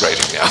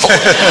disintegrating now.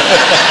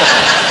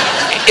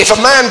 If a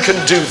man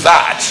can do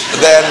that,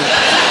 then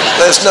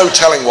there's no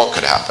telling what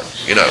could happen,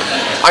 you know.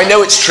 I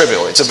know it's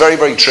trivial, it's a very,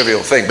 very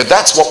trivial thing, but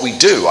that's what we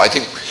do. I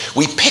think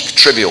we pick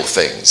trivial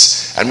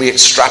things and we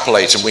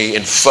extrapolate and we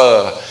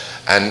infer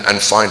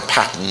and find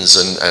patterns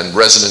and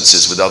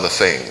resonances with other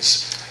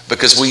things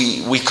because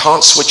we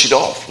can't switch it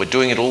off. We're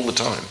doing it all the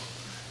time.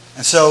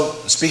 And so,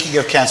 speaking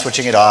of can't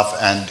switching it off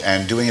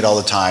and doing it all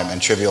the time and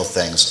trivial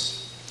things,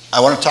 I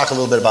want to talk a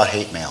little bit about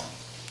hate mail.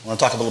 I want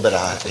to talk a little bit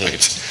about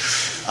hate.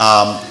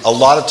 A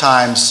lot of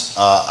times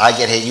I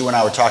get hate. You and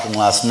I were talking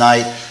last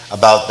night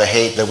about the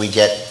hate that we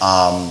get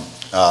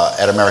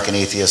at American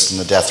Atheists and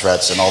the death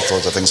threats and all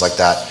sorts of things like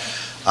that.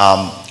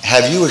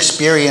 Have you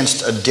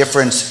experienced a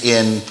difference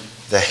in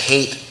the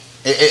hate?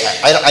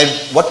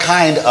 What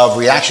kind of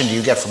reaction do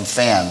you get from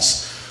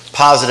fans,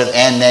 positive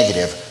and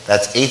negative,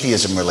 that's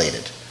atheism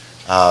related?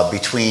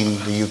 Between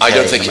the UK I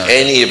don't think and America?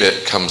 any of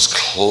it comes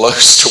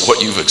close to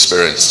what you've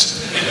experienced.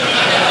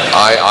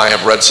 I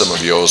have read some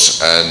of yours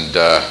and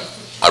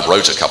I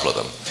wrote a couple of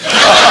them.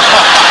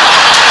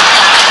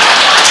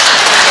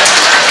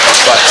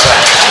 But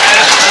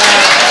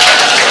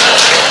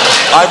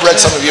I've read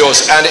some of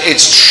yours and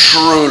it's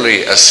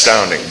truly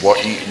astounding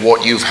what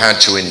you've had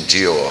to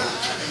endure.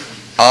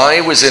 I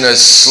was in a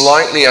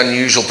slightly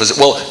unusual position.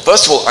 Well,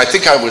 first of all, I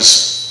think I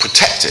was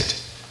protected.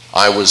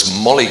 I was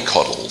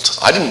mollycoddled.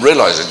 I didn't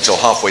realize it until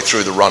halfway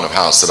through the run of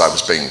House that I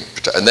was being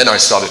protected. And then I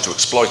started to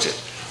exploit it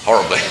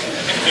horribly.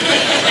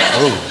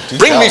 Oh,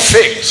 bring me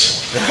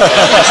figs.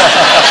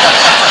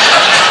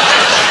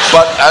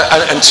 But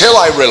until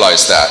I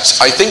realized that,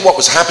 I think what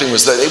was happening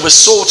was that it was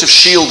sort of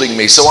shielding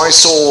me. So I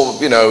saw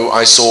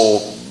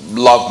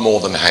love more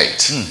than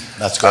hate.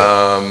 That's great.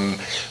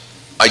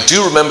 I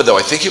do remember, though,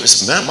 I think it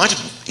might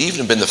have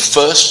even been the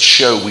first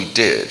show we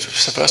did,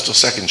 first or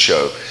second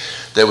show,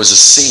 there was a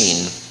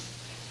scene.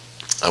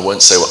 I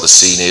won't say what the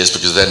scene is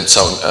because then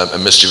a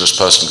mischievous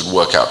person could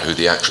work out who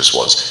the actress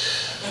was.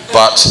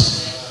 But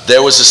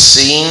there was a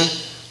scene,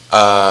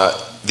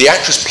 the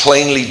actress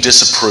plainly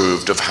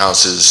disapproved of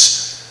House's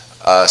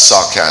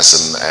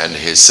sarcasm and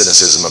his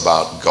cynicism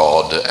about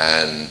God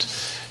and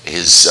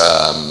his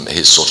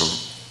sort of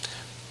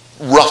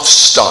rough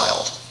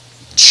style.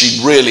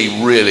 She really,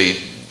 really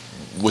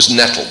was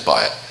nettled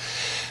by it.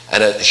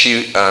 And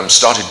she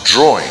started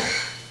drawing.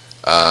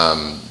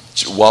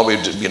 While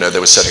they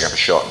were setting up a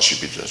shot and she'd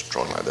be just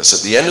drawing like this.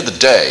 At the end of the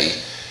day,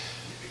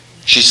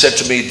 she said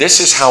to me, this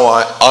is how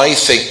I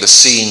think the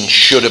scene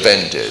should have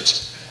ended.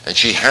 And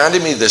she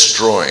handed me this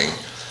drawing.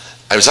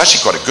 It was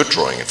actually quite a good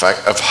drawing, in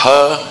fact, of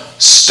her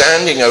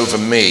standing over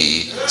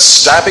me,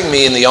 stabbing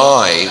me in the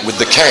eye with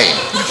the cane.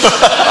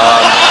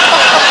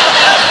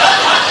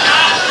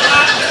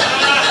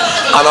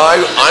 And I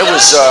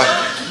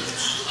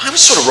was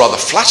sort of rather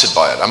flattered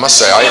by it, I must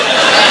say.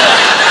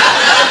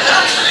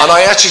 And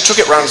I actually took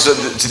it round to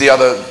the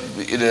other,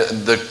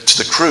 to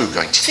the crew,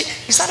 going, do you think,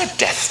 is that a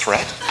death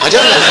threat? I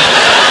don't know.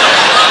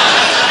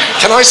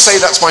 Can I say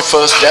that's my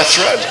first death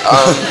threat?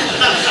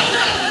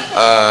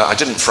 I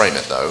didn't frame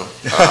it, though.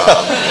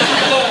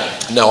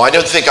 No, I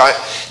don't think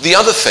the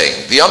other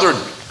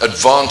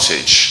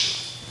advantage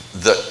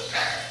that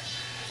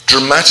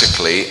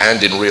dramatically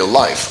and in real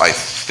life, I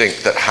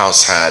think that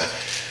House had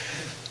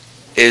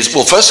is,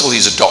 well, first of all,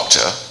 he's a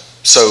doctor.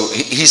 So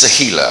he's a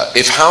healer.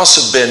 If House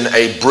had been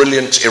a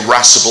brilliant,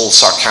 irascible,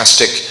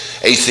 sarcastic,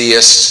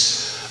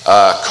 atheist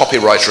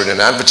copywriter in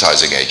an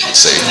advertising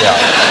agency,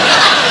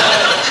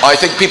 I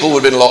think people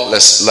would have been a lot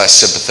less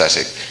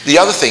sympathetic. The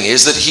other thing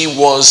is that he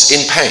was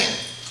in pain.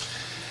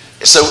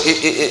 So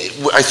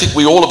I think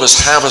all of us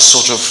have a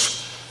sort of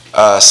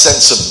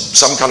sense of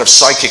some kind of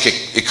psychic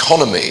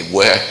economy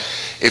where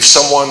if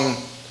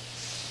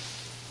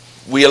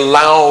we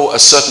allow a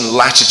certain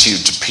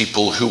latitude to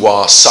people who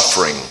are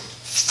suffering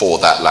for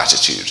that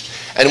latitude.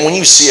 And when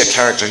you see a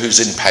character who's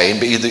in pain,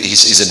 but either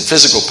he's in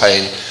physical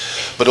pain,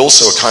 but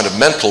also a kind of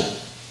mental,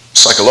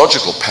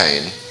 psychological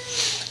pain,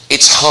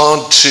 it's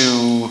hard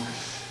to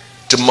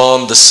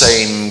demand the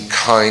same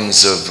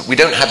kinds of, we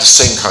don't have the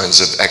same kinds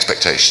of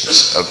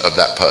expectations of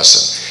that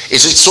person.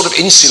 It's sort of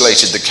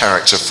insulated the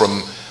character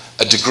from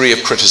a degree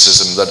of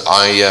criticism that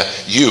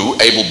you,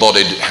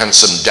 able-bodied,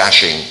 handsome,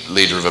 dashing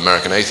leader of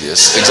American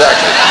Atheists,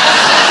 exactly.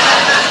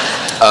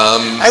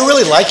 I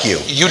really like you.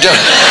 You don't.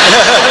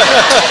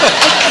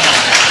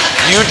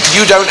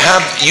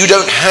 you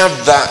don't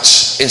have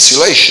that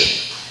insulation.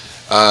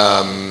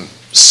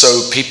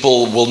 So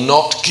people will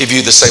not give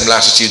you the same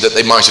latitude that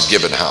they might have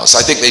given House.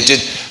 I think they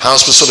did.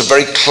 House was sort of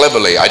very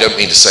cleverly, I don't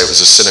mean to say it was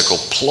a cynical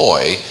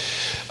ploy,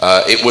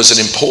 it was an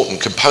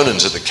important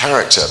component of the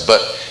character,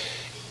 but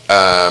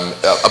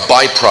a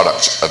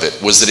byproduct of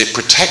it was that it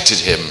protected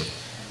him.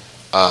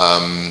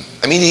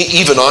 I mean,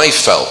 even I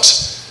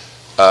felt,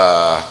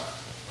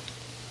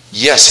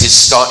 yes,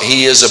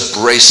 he is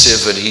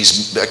abrasive and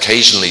he's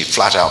occasionally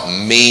flat out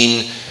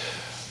mean,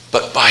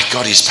 but by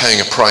God, he's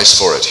paying a price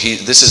for it.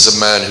 This is a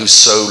man who's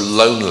so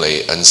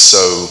lonely and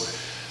so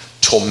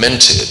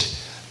tormented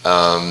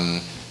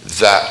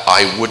that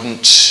I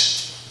wouldn't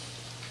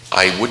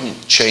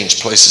change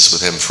places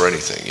with him for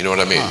anything. You know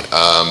what I mean?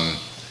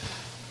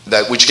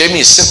 Which gave me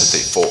a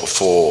sympathy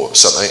for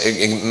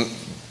something,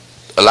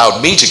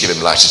 allowed me to give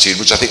him latitude,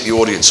 which I think the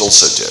audience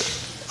also did.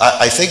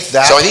 I think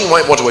that. So I think you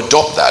might want to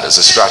adopt that as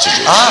a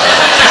strategy.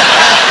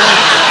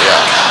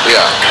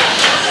 Yeah.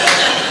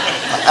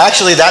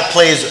 Actually, that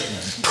plays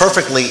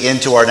perfectly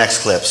into our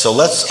next clip. So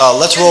let's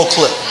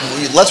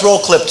roll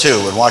clip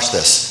 2 and watch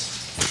this.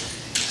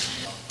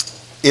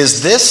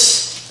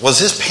 Was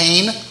his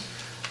pain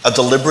a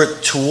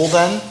deliberate tool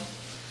then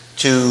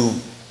to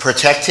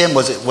protect him?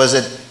 Was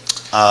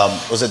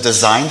it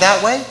designed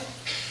that way?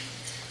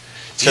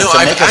 To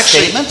make a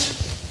statement?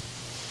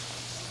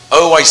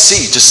 Oh, I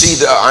see.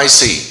 I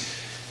see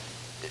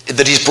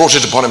that he's brought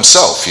it upon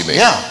himself. You mean?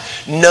 Yeah.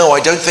 No, I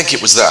don't think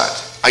it was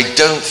that. I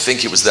don't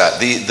think it was that.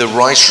 The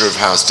writer of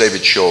House,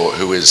 David Shaw,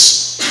 who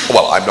is,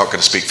 well, I'm not going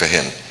to speak for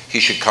him. He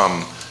should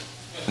come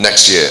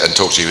next year and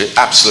talk to you.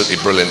 Absolutely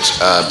brilliant,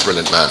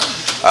 brilliant man.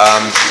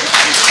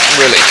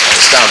 Really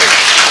astounding.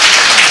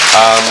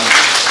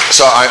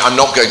 So I'm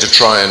not going to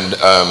try and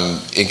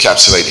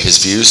encapsulate his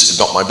views. It's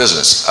not my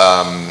business.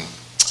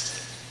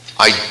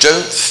 I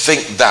don't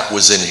think that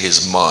was in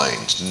his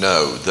mind.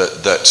 No,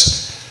 that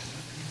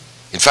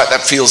in fact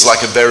that feels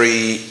like a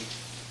very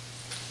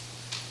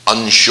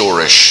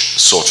unsure-ish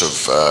sort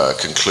of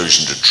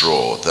conclusion to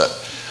draw.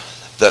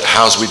 That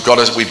House, we've got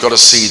to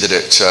see that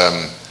it.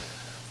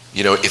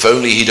 If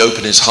only he'd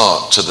open his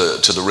heart to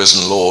the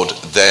risen Lord,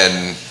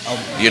 then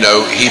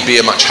he'd be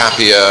a much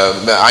happier.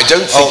 I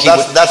don't think.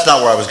 That's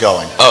not where I was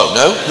going. Oh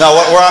no. No,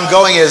 where I'm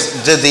going is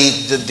did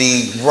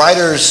the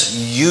writers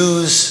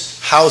use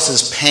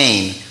House's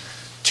pain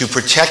to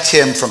protect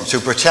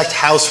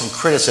House from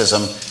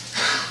criticism,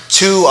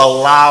 to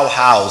allow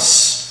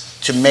House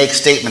to make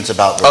statements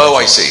about religion? Oh,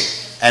 I see.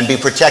 And be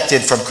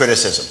protected from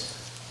criticism.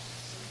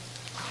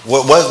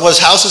 Was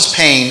House's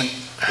pain?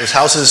 Was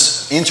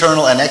House's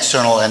internal and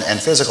external and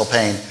physical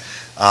pain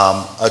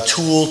a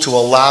tool to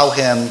allow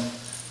him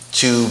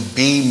to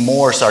be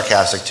more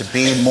sarcastic, to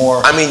be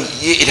more... I mean,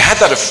 it had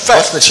that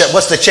effect.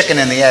 What's the chicken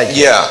and the egg?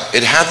 Yeah,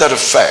 it had that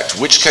effect.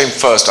 Which came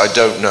first, I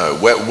don't know.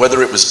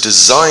 Whether it was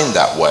designed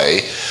that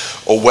way,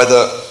 or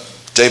whether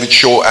David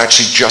Shaw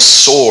actually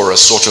just saw a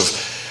sort of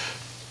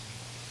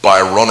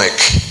Byronic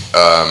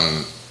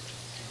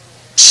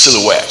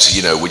silhouette,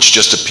 which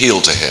just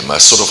appealed to him,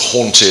 a sort of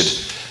haunted...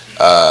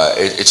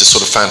 it's a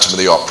sort of Phantom of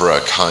the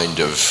Opera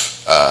kind of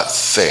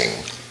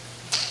thing.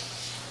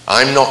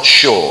 I'm not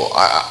sure.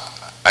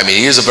 I mean,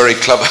 he is a very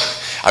clever...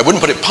 I wouldn't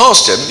put it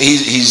past him.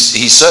 He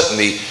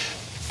certainly,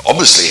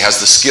 obviously, has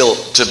the skill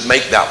to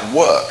make that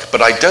work.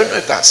 But I don't know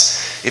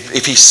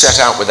if he set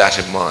out with that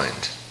in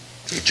mind.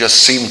 It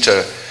just seemed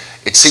to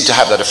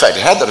have that effect.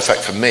 It had that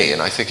effect for me,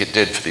 and I think it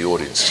did for the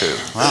audience too.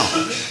 Wow.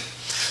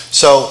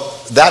 So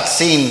that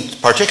scene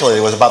particularly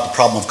was about the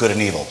problem of good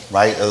and evil,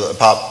 right?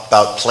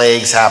 About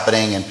plagues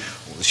happening, and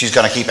she's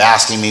going to keep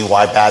asking me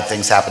why bad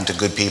things happen to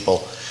good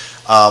people.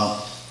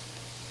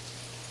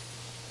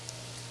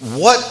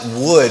 What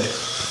would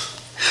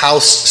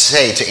House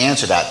say to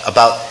answer that?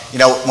 About,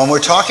 when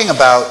we're talking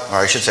about, or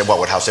I should say, what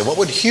would House say? What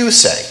would Hugh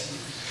say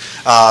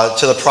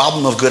to the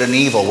problem of good and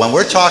evil? When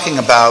we're talking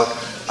about...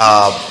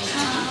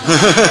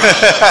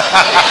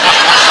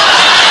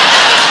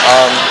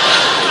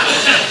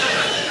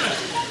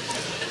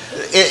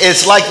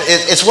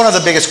 It's one of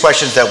the biggest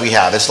questions that we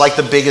have. It's like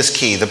the biggest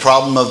key. The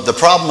problem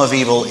of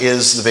evil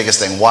is the biggest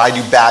thing. Why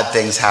do bad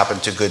things happen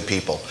to good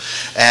people?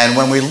 And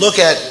when we look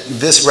at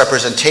this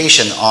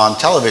representation on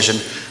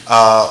television,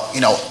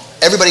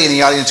 everybody in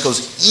the audience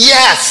goes,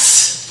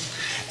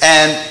 yes!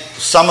 And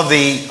some of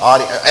the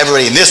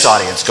everybody in this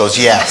audience goes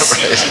yes.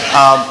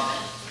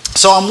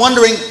 So I'm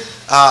wondering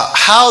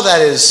how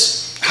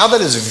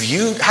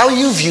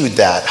you viewed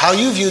that, how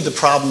you viewed the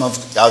problem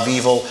of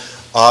evil.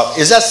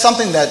 Is that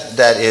something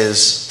that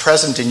is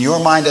present in your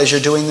mind as you're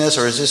doing this,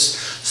 or is this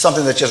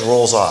something that just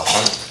rolls off?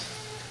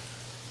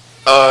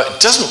 It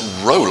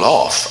doesn't roll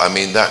off. I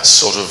mean, that's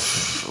sort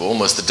of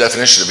almost the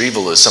definition of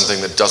evil is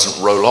something that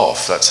doesn't roll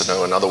off. That's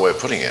another way of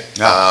putting it.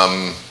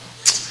 Yeah.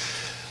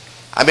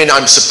 I mean,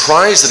 I'm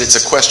surprised that it's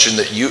a question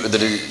that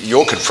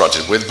you're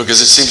confronted with,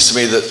 because it seems to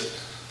me that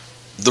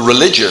the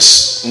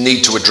religious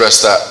need to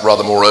address that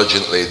rather more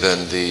urgently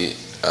than the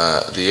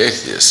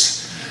atheists.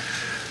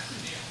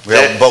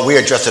 But we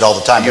address it all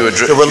the time. The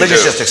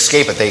religious just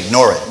escape it; they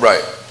ignore it.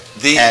 Right.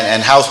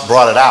 And House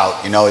brought it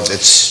out. You know,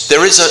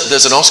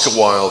 there's an Oscar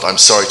Wilde. I'm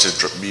sorry to.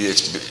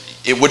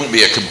 It wouldn't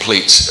be a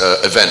complete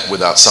event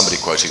without somebody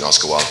quoting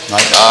Oscar Wilde.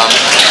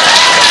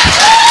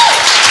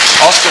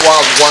 Oscar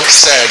Wilde once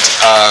said,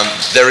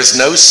 "There is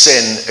no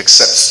sin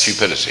except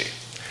stupidity,"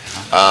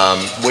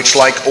 which,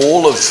 like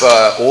all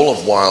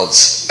of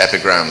Wilde's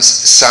epigrams,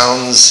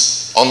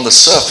 sounds on the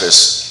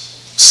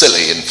surface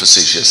silly and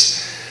facetious.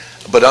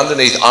 But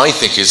underneath, I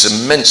think, is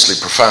immensely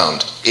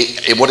profound.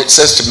 What it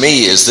says to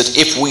me is that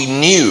if we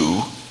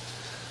knew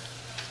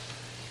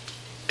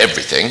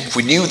everything, if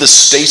we knew the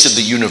state of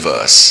the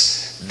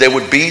universe, there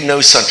would be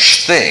no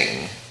such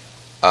thing.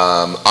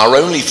 Our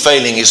only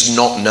failing is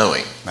not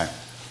knowing. Right.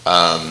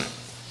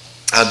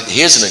 And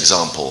here's an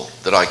example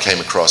that I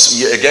came across.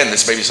 Again,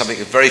 this may be something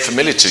very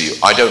familiar to you.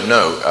 I don't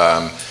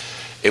know.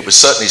 It was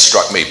certainly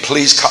struck me.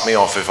 Please cut me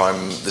off if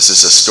this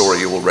is a story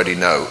you already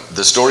know.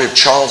 The story of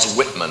Charles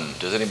Whitman.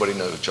 Does anybody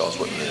know who Charles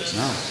Whitman is?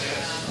 No.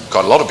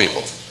 Quite a lot of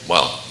people.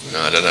 Well,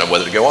 I don't know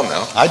whether to go on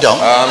now. I don't.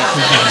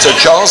 So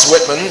Charles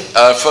Whitman,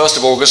 1st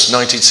of August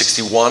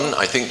 1961,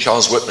 I think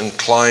Charles Whitman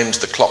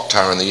climbed the clock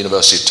tower in the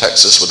University of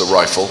Texas with a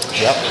rifle.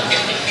 Yep.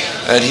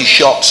 And he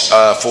shot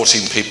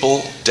 14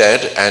 people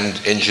dead and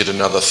injured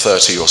another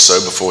 30 or so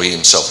before he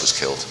himself was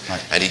killed.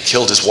 Right. And he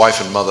killed his wife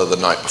and mother the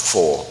night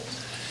before.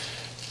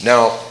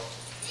 Now,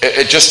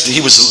 he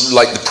was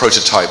like the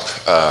prototype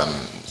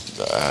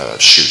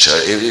shooter.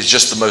 It was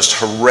just the most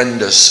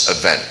horrendous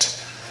event.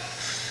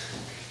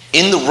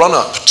 In the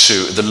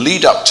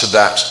lead up to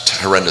that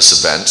horrendous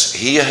event,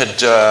 he had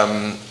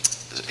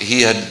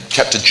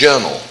kept a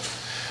journal,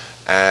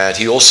 and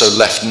he also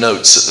left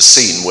notes at the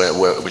scene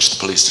which the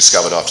police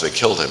discovered after they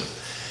killed him,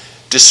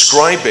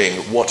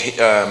 describing what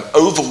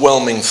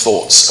overwhelming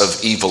thoughts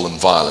of evil and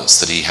violence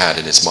that he had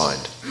in his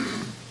mind.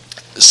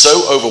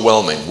 So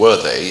overwhelming were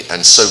they,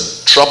 and so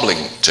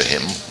troubling to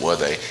him were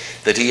they,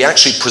 that he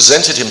actually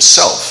presented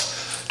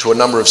himself to a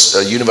number of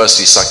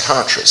university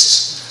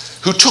psychiatrists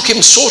who took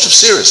him sort of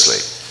seriously.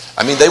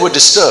 I mean, they were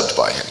disturbed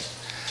by him.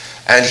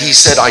 And he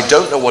said, "I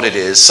don't know what it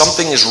is.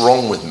 Something is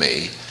wrong with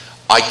me.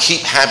 I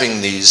keep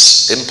having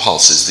these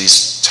impulses,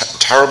 these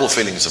terrible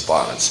feelings of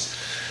violence."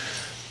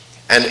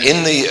 And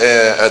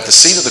at the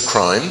scene of the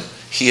crime,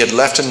 he had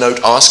left a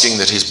note asking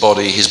that his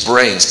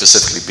brain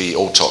specifically, be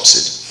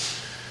autopsied.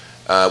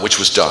 Which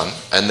was done,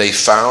 and they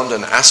found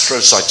an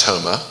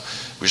astrocytoma,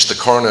 which the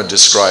coroner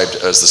described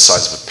as the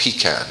size of a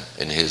pecan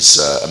in his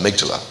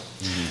amygdala.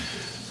 Mm-hmm.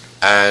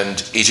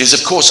 And it is,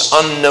 of course,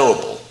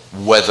 unknowable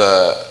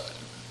whether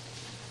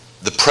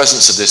the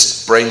presence of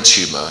this brain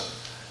tumor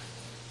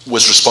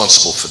was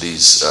responsible for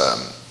these.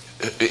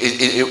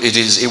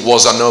 It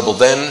was unknowable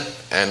then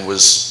and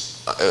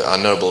was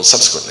unknowable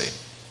subsequently.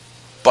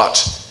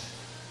 But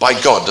by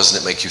God,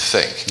 doesn't it make you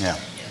think? Yeah.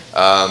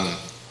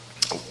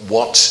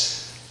 What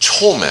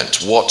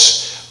torment, what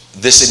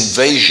this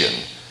invasion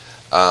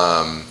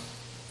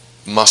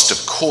must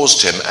have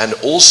caused him, and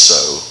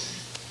also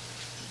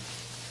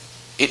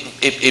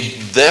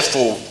it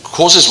therefore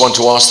causes one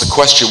to ask the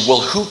question, well,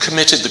 who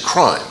committed the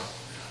crime?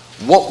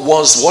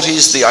 What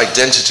is the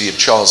identity of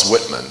Charles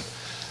Whitman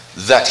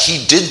that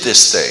he did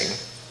this thing,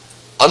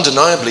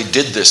 undeniably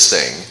did this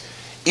thing?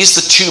 Is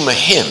the tumor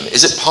him?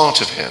 Is it part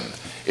of him?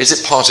 Is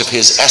it part of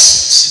his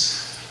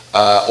essence?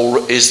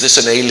 Or is this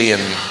an alien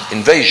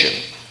invasion?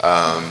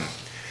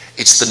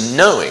 It's the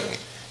knowing.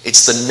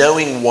 It's the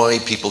knowing why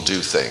people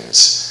do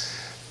things.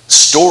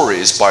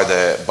 Stories, by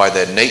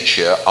their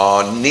nature,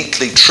 are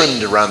neatly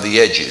trimmed around the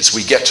edges.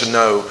 We get to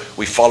know,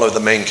 we follow the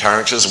main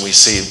characters, and we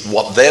see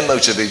what their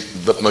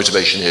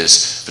motivation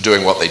is for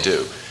doing what they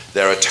do.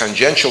 There are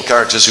tangential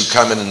characters who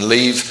come in and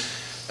leave,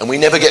 and we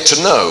never get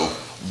to know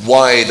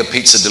why the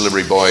pizza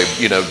delivery boy,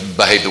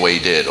 behaved the way he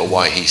did, or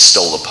why he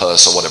stole the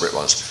purse, or whatever it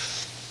was.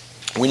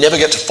 We never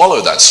get to follow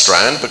that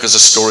strand, because a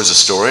story is a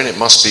story, and it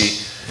must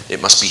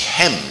be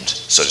hemmed,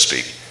 so to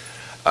speak.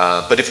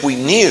 But if we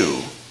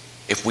knew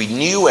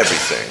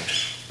everything,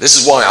 this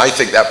is why I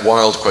think that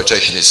Wilde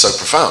quotation is so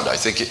profound. I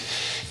think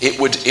it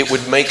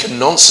would make a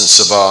nonsense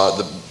of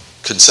the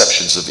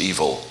conceptions of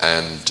evil,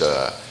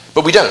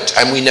 but we don't,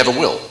 and we never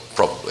will,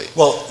 probably.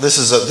 Well, this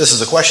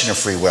is a question of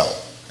free will.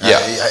 Yeah.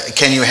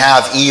 Can you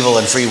have evil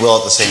and free will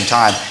at the same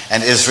time?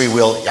 And is free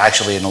will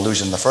actually an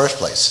illusion in the first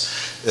place?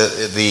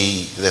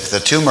 if the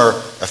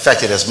tumor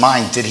affected his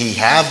mind, did he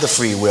have the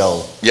free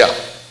will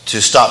to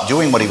stop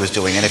doing what he was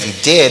doing? And if he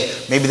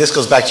did, maybe this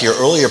goes back to your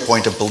earlier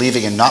point of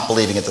believing and not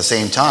believing at the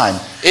same time.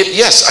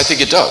 Yes, I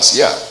think it does.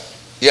 Yeah,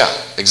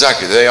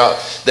 exactly.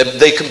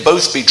 They can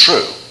both be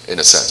true in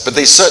a sense, but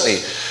they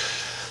certainly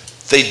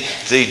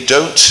they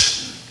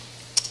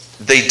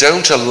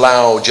don't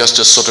allow just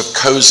a sort of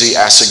cozy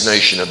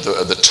assignation of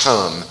the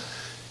term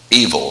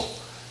evil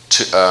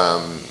to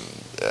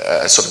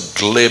a sort of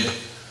glib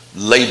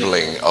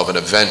labeling of an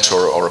event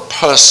or a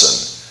person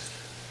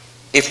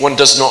if one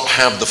does not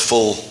have the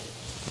full,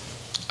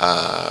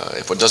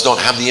 if one does not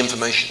have the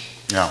information.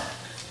 Yeah.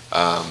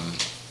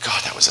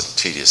 God, that was a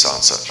tedious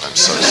answer. I'm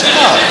so sorry.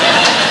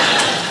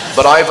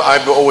 But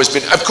I've always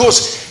been, of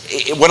course,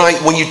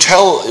 when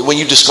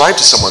you describe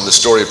to someone the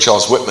story of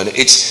Charles Whitman,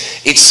 it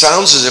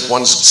sounds as if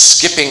one's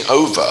skipping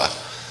over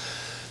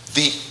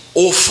the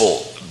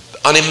awful,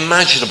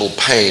 unimaginable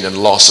pain and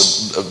loss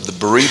of the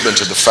bereavement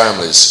of the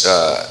families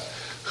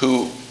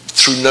who,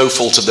 through no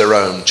fault of their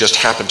own, just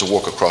happened to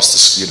walk across the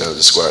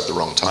square at the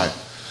wrong time.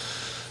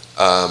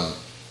 Right.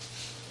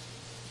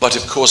 But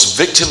of course,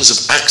 victims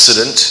of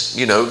accident,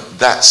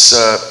 that's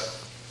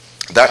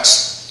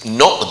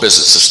not the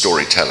business of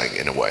storytelling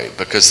in a way,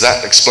 because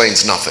that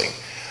explains nothing.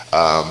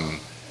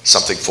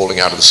 Something falling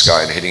out of the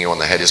sky and hitting you on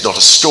the head is not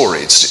a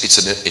story. It's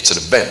an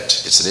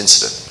event. It's an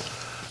incident.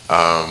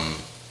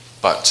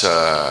 But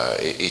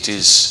it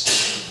is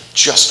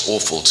just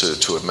awful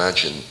to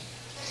imagine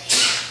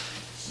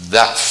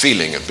that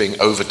feeling of being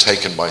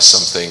overtaken by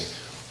something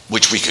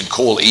which we could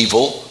call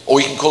evil, or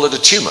we can call it a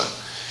tumor.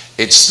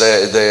 It's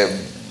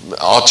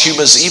our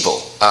tumor's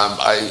evil.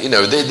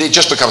 It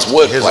just becomes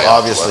wordplay. His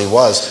obviously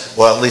was.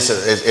 Well, at least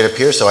it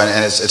appears so,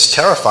 and it's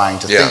terrifying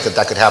to think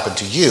that could happen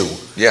to you.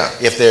 Yeah.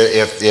 If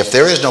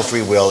there is no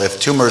free will, if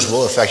tumors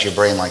will affect your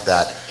brain like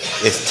that,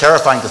 it's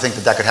terrifying to think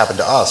that could happen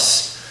to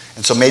us.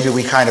 And so maybe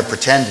we kind of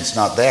pretend it's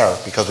not there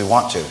because we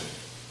want to.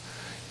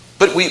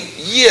 But we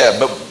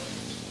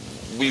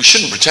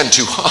shouldn't pretend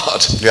too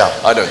hard. Yeah.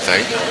 I don't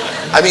think.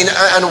 I mean,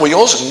 and we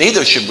also,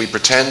 neither should we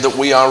pretend that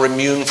we are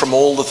immune from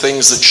all the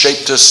things that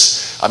shaped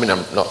us. I mean,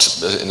 I'm not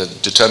in a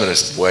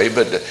determinist way,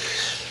 but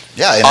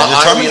yeah, in a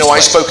determinist way. I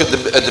spoke at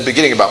the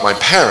beginning about my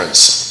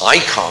parents. I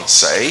can't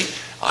say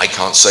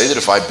that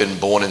if I'd been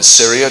born in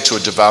Syria to a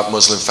devout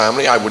Muslim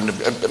family, I wouldn't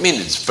have. I mean,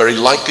 it's very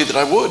likely that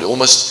I would,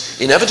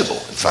 almost inevitable,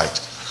 in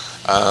fact.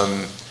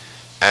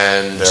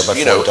 And there, but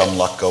for dumb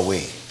luck go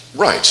we.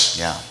 Right.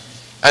 Yeah.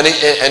 And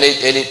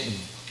it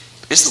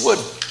is the word.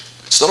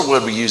 It's not a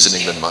word we use in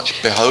England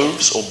much.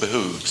 Behoves or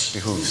behooves?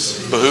 Behooves.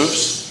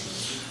 Behooves?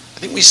 I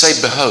think we say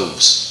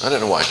behoves. I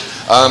don't know why.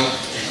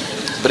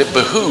 But it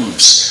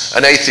behooves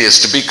an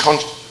atheist to be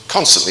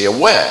constantly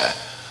aware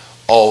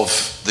of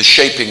the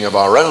shaping of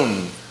our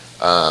own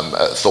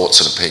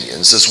thoughts and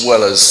opinions, as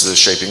well as the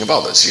shaping of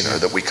others.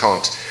 That we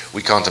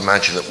can't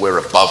imagine that we're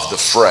above the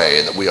fray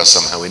and that we are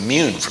somehow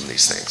immune from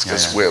these things,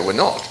 because we're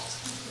not.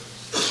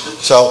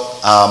 So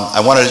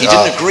I wanted. He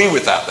didn't agree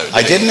with that, though.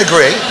 I didn't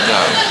agree.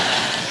 No.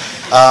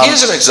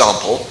 Here's an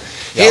example.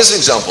 Here's an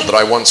example that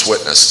I once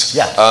witnessed.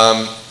 Yeah.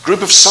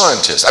 Group of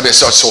scientists. I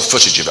saw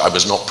footage of it. I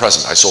was not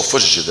present. I saw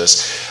footage of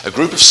this. A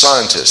group of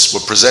scientists were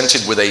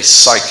presented with a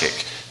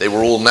psychic. They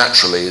were all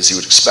naturally, as you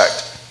would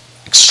expect,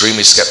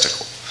 extremely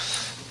skeptical.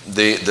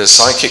 The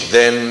psychic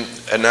then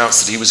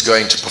announced that he was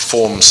going to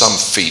perform some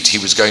feat. He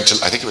was going to,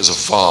 I think it was a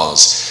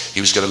vase,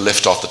 he was going to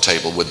lift off the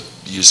table with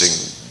using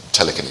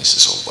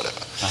telekinesis or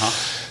whatever.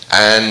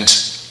 And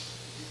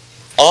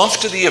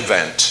after the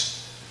event,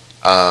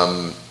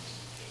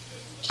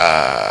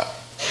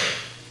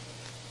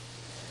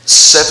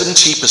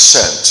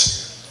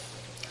 70%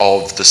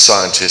 of the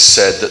scientists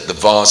said that the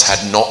vase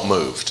had not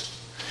moved,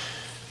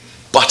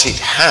 but it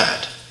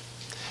had.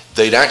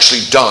 They'd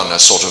actually done a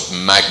sort of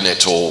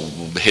magnet or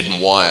hidden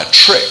wire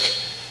trick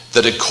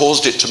that had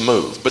caused it to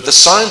move. But the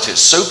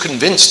scientists, so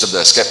convinced of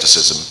their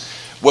skepticism,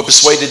 were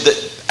persuaded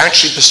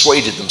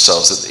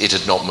themselves that it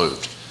had not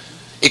moved.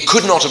 It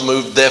could not have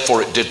moved,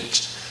 therefore it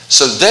didn't.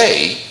 So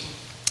they,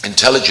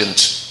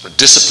 intelligent,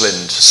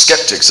 disciplined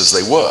skeptics as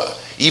they were,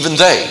 even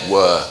they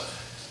were.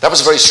 That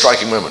was a very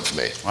striking moment for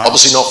me. Wow.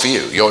 Obviously not for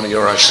you.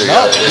 You're actually.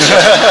 No.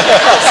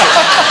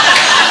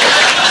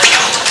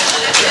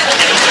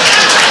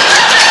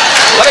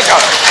 Let it go.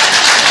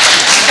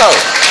 Go.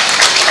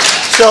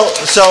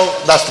 So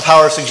that's the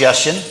power of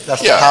suggestion.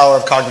 That's the power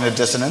of cognitive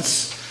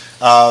dissonance.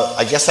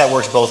 I guess that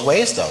works both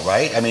ways, though,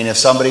 right? I mean, if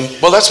somebody...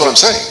 Well, that's what I'm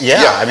saying.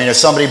 Yeah. I mean, if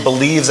somebody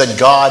believes that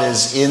God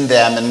is in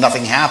them and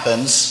nothing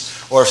happens,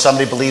 or if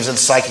somebody believes in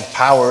psychic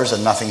powers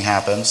and nothing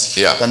happens,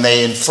 then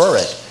they infer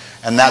it.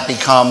 And that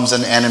becomes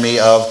an enemy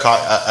of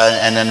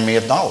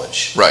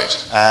knowledge.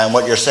 Right. And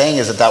what you're saying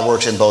is that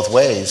works in both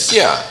ways.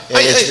 Yeah.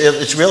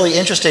 It's really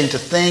interesting to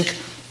think,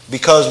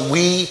 because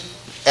we,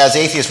 as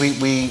atheists,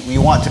 we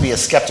want to be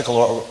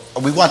skeptical.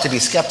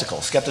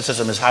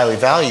 Skepticism is highly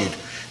valued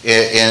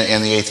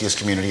in the atheist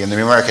community, in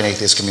the American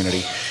atheist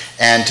community.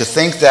 And to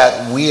think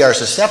that we are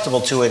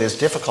susceptible to it is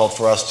difficult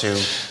for us to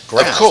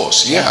grasp. Of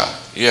course, yeah.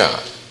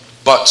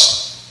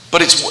 But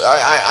But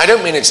I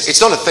don't mean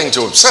it's not a thing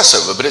to obsess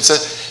over, but it's a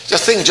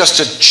thing just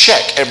to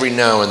check every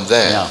now and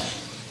then. Yeah.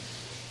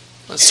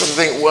 I sort of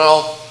think,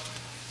 well,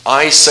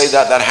 I say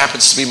that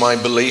happens to be my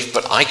belief,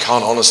 but I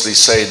can't honestly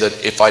say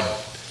that if I'd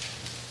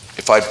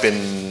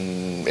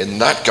been in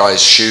that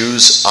guy's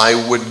shoes,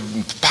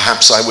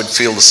 perhaps I would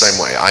feel the same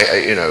way.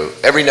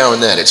 Every now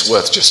and then it's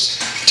worth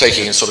just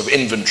taking a sort of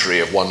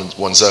inventory of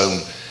one's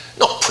own,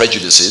 not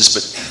prejudices,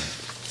 but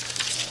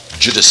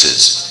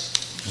judices.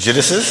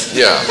 Judices?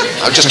 Yeah,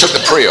 I just took the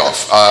pre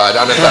off. I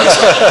don't know if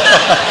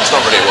it's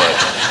not really a word.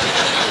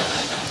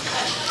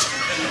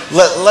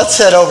 Let's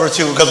head over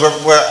to, because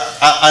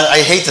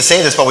I hate to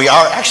say this, but we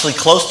are actually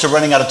close to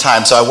running out of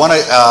time. So I want to,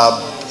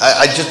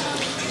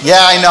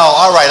 yeah, I know.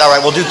 All right.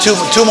 We'll do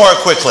two more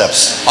quick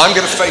clips. I'm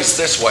going to face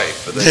this way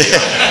for this.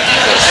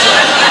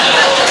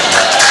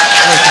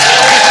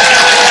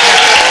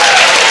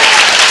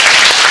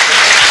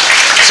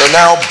 So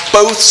now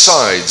both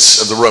sides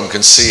of the room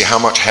can see how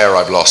much hair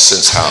I've lost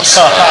since house.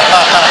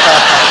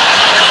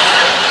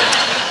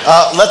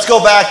 Let's go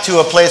back to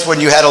a place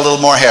when you had a little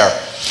more hair.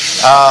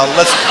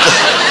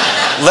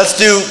 Let's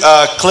do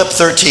clip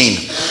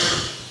 13.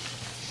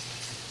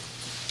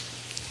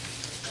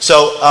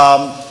 So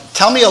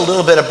tell me a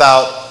little bit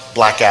about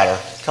Blackadder.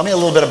 Tell me a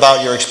little bit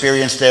about your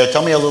experience there.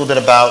 Tell me a little bit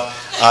about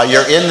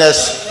you're in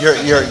this.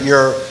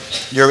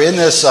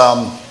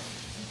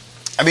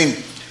 I mean,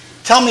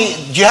 tell me.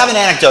 Do you have an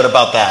anecdote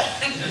about that?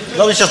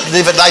 Let's just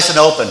leave it nice and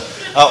open.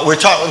 We're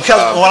talking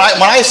because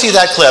when I see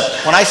that clip,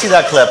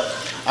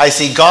 I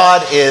see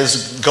God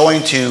is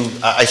going to.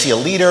 I see a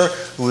leader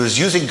who is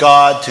using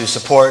God to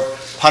support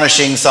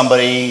punishing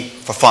somebody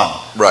for fun.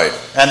 Right.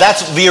 And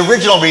that's the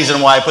original reason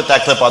why I put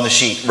that clip on the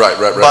sheet. Right.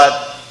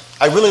 But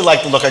I really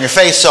like the look on your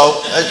face,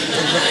 so.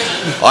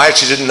 I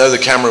actually didn't know the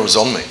camera was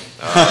on me.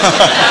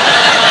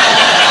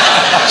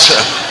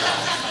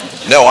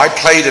 No, I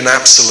played an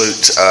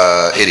absolute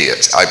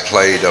idiot. I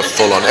played a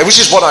full-on, which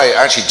is what I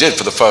actually did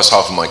for the first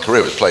half of my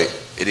career, was play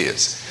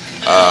idiots.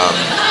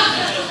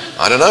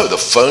 I don't know, the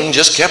phone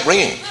just kept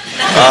ringing.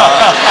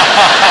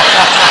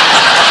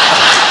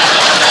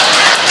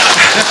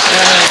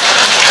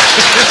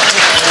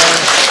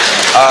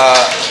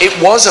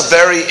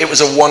 It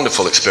was a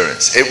wonderful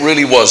experience. It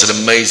really was an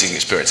amazing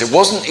experience. It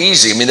wasn't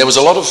easy. I mean, it was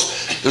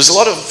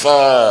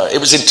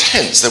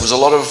intense. There was a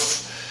lot of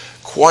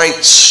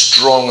quite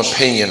strong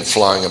opinion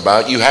flying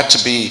about. You had to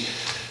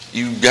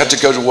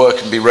go to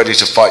work and be ready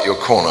to fight your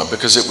corner,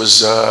 because it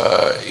was,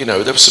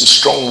 there was some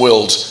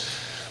strong-willed.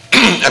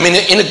 I mean,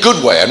 in a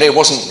good way. I mean, it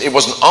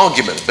wasn't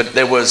argument, but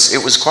it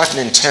was quite an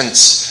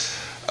intense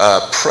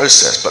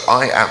process. But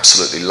I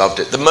absolutely loved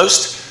it. The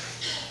most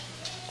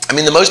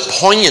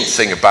poignant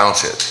thing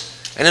about it,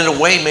 and in a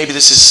way, maybe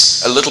this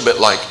is a little bit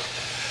like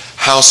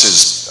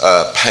House's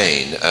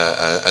pain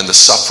and the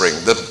suffering,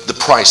 the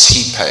price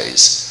he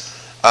pays.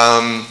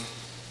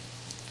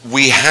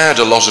 We had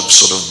a lot of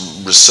sort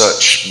of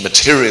research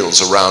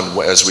materials around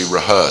as we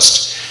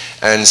rehearsed,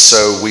 and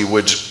so we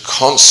would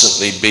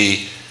constantly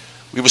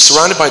we were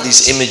surrounded by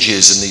these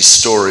images and these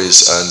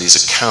stories and these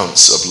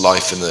accounts of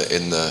life in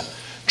the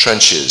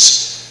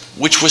trenches,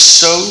 which was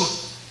so.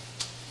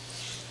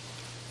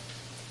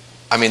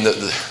 I mean,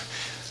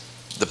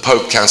 the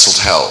Pope cancelled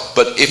hell,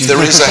 but if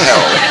there is a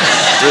hell,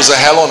 there is a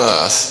hell on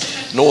earth.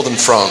 Northern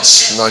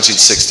France,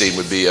 1916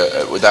 would be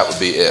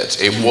it.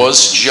 It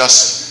was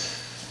just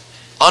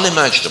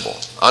unimaginable.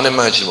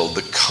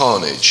 The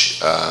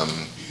carnage.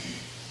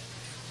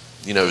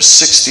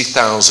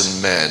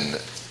 60,000 men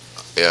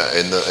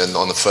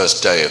on the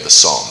first day of the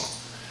Somme,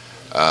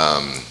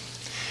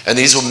 and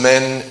these were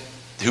men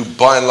who,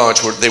 by and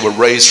large, were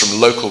raised from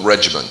local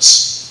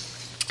regiments.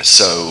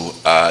 So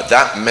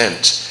that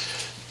meant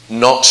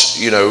not,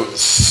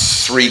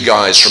 3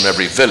 guys from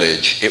every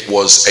village. It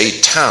was a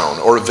town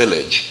or a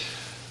village.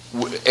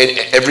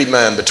 Every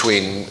man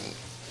between,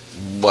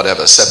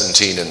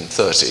 17 and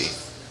 30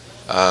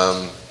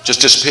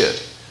 just disappeared.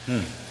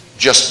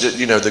 Just,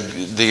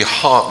 the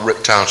heart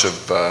ripped out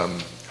of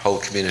whole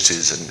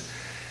communities. And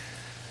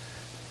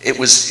it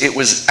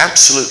was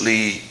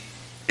absolutely,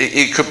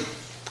 it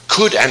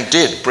could and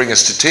did bring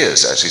us to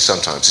tears, actually,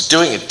 sometimes. It's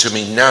doing it to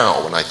me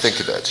now when I think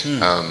of it.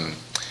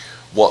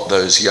 What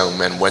those young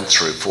men went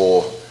through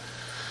for,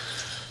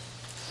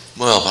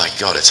 well, my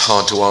God, it's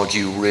hard to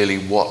argue really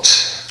what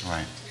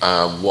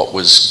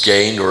was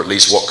gained, or at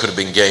least what could have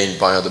been gained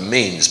by other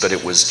means, but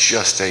it was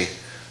just a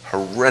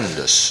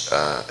horrendous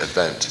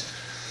event.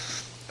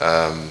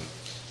 And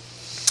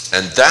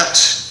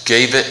that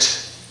gave it.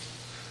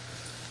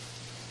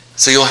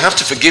 So you'll have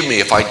to forgive me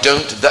if I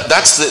don't.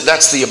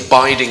 That's the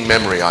abiding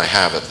memory I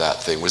have of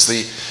that thing. Was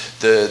the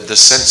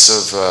sense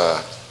of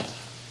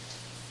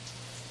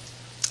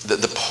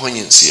the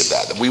poignancy of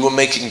that we were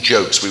making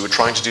jokes. We were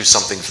trying to do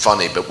something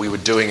funny, but we were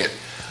doing it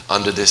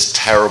under this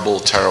terrible,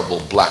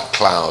 terrible black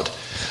cloud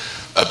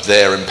of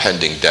their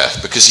impending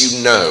death. Because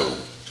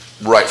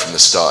right from the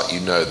start,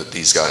 that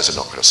these guys are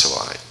not going to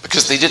survive,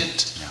 because they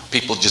didn't. Yeah.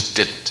 People just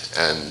didn't,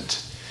 and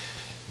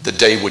the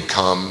day would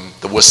come,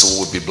 the whistle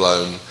would be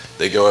blown.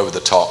 They go over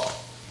the top,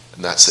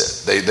 and that's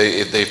it.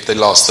 If they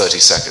last 30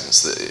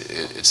 seconds,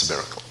 it's a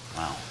miracle.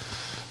 Wow.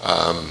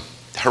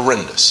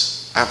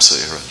 Horrendous,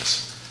 absolutely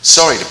horrendous.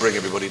 Sorry to bring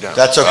everybody down.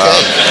 That's okay.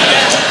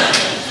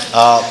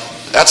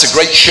 That's a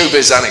great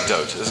showbiz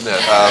anecdote, isn't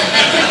it?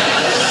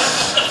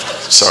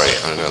 Sorry,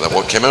 I don't know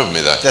what came over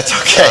me there. That's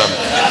okay.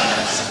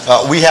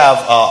 We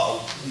have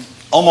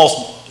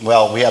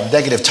we have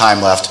negative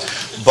time left,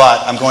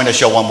 but I'm going to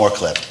show one more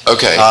clip.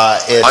 Okay.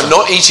 I'm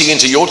not eating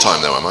into your time,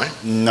 though, am I?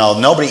 No,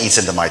 nobody eats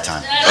into my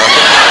time.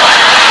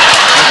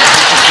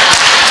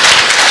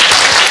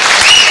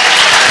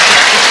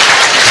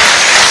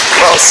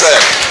 Well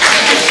said.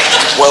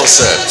 Well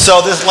said.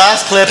 So this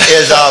last clip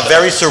is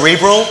very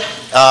cerebral.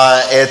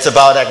 It's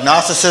about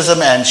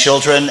agnosticism and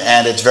children,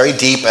 and it's very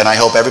deep, and I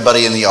hope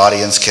everybody in the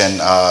audience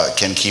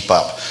can keep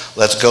up.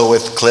 Let's go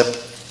with clip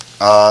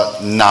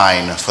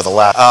 9 for the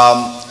last.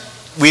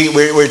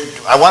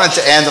 I wanted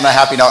to end on a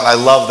happy note, and I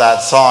love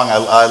that song.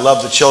 I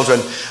love the children.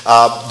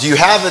 Do you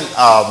have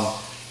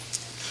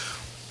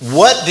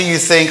what do you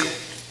think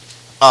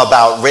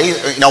about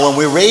when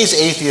we raise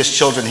atheist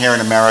children here in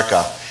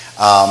America?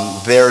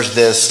 There's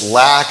this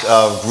lack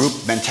of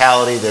group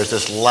mentality, there's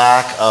this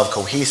lack of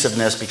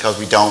cohesiveness because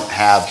we don't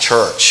have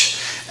church.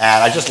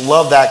 And I just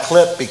love that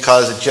clip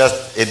because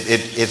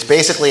it's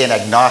basically an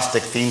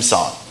agnostic theme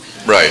song.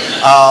 Right.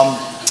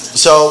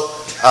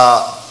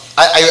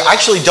 I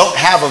actually don't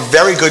have a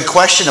very good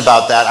question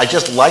about that. I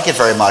just like it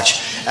very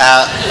much.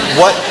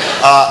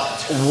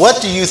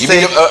 What do you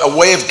think? You mean a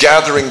way of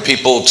gathering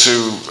people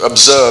to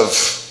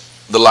observe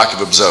the lack of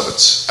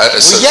observance.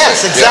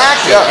 Yes,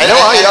 exactly.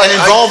 Yeah. And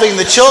involving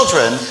the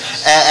children,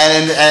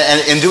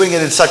 and doing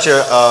it in such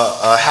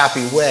a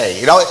happy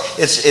way.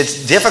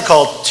 It's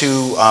difficult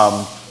to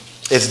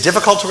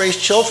raise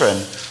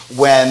children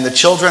when the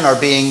children are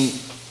being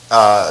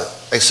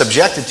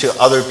subjected to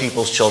other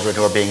people's children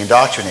who are being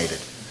indoctrinated.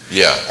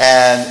 Yeah.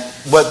 And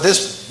what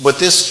this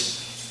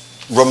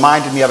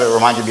reminded me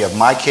of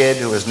my kid,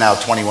 who is now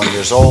 21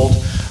 years old.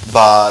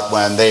 But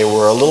when they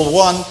were a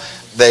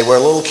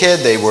little kid,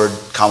 they would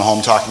come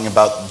home talking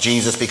about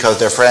Jesus because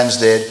their friends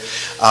did.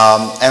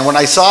 And when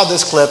I saw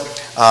this clip,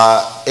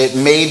 it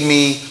made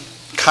me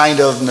kind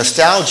of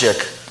nostalgic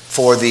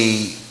for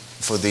the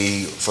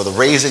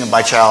raising of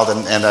my child,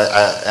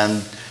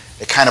 and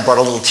it kind of brought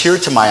a little tear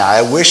to my eye.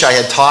 I wish I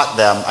had taught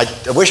them. I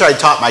wish I had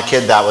taught my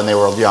kid that when they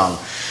were young.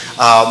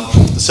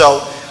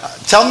 So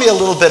tell me a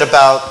little bit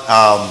about,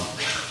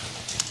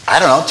 I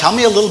don't know, tell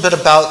me a little bit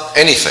about...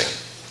 Anything.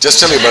 Just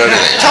tell me about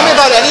anything. Tell me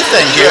about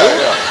anything, Hugh.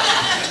 Yeah.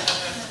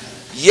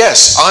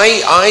 Yes,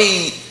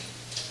 I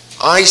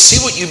see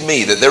what you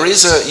mean. That there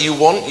is you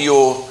want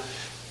your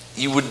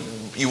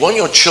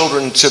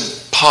children to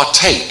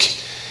partake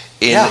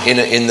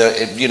in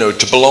the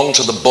to belong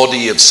to the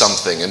body of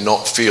something and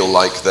not feel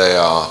like they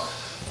are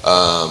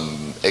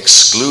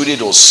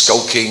excluded or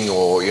skulking,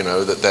 or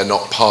that they're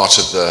not part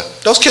of the.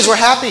 Those kids were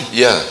happy.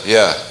 Yeah.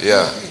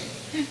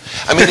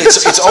 I mean,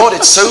 it's odd.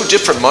 It's so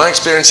different. My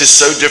experience is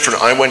so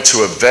different. I went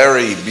to a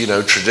very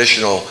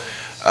traditional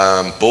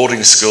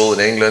boarding school in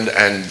England,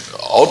 and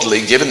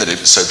oddly, given that it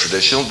was so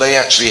traditional, they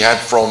actually had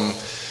from,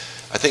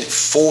 I think,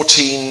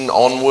 14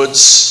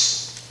 onwards,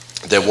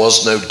 there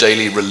was no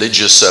daily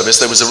religious service.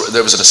 There was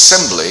an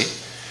assembly,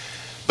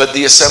 but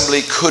the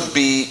assembly could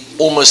be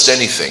almost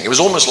anything. It was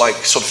almost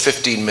like sort of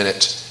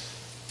 15-minute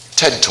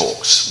TED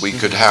Talks. We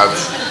could have,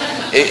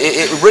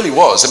 it really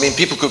was. I mean,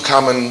 people could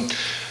come and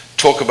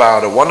talk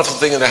about a wonderful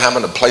thing that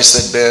happened, a place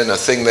they'd been, a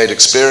thing they'd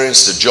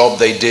experienced, a job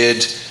they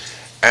did.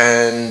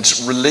 And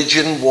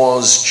religion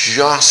was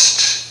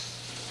just,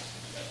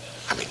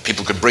 I mean,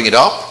 people could bring it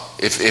up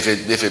if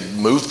it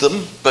moved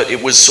them, but it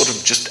was sort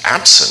of just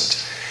absent.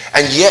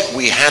 And yet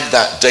we had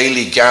that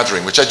daily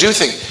gathering, which I do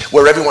think,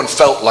 where everyone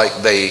felt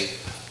like they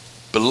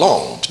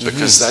belonged,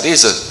 because that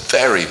is a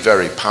very,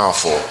 very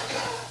powerful,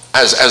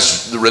 as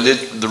the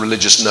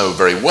religious know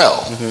very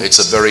well, it's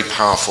a very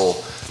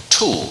powerful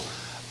tool,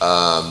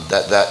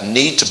 that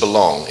need to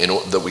belong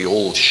that we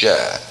all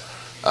share.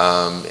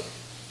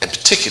 And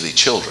particularly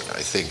children,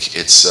 I think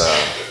it's.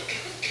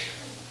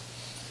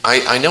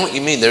 I know what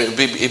you mean.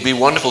 It'd be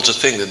wonderful to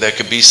think that there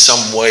could be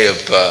some way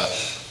of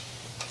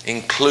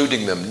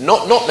including them,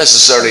 not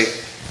necessarily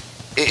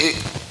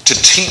to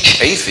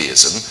teach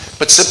atheism,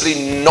 but simply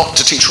not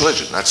to teach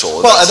religion. That's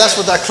all. Well, that's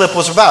what that clip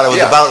was about. It was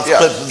about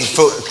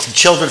for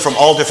children from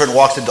all different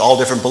walks into all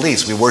different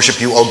beliefs. We worship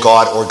you, O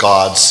God, or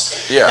gods.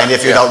 Yeah, and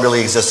if you don't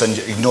really exist, and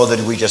ignore that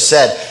we just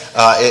said,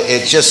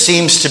 it just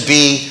seems to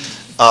be.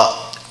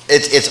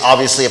 It's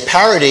obviously a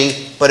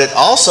parody, but it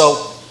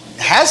also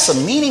has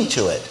some meaning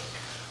to it,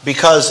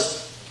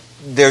 because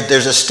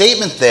there's a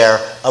statement there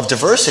of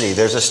diversity.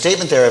 There's a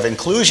statement there of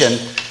inclusion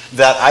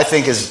that I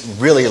think is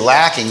really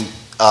lacking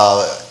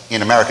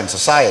in American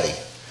society.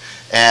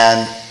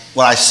 And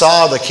when I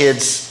saw the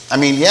kids, I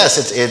mean, yes,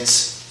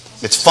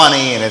 it's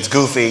funny and it's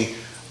goofy,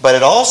 but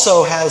it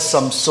also has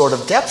some sort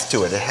of depth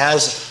to it. It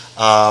has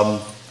a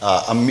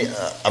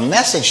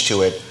message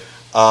to it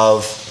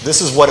of this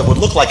is what it would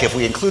look like if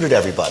we included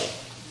everybody.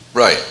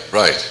 Right.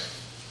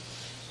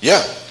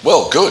 Yeah.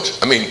 Well, good.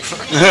 I mean,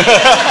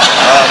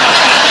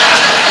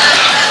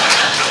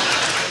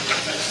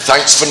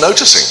 thanks for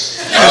noticing.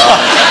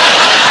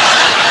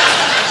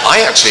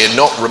 I actually had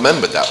not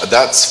remembered that.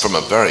 That's from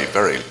a very,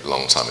 very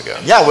long time ago.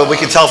 Yeah, well, we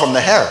can tell from the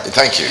hair.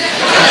 Thank you.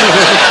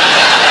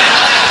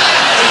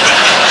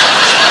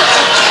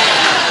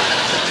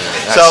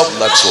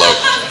 That's low.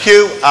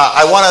 Hugh,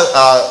 I want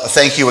to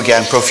thank you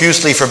again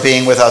profusely for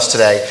being with us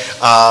today.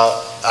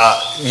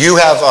 You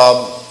have...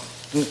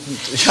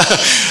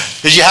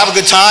 did you have a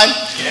good time?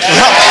 Yeah.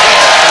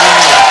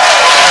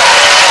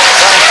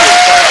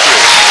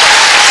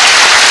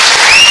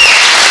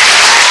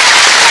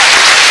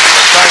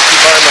 Thank you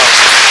very much.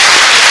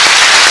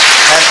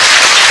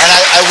 And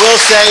I will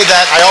say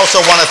that I also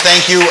want to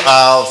thank you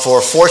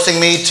for forcing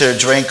me to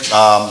drink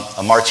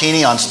a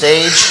martini on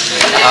stage.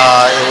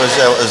 It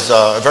was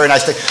a very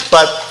nice thing.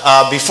 But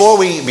before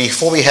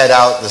we head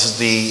out, this is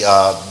the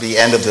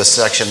end of this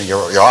section.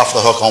 You're off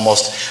the hook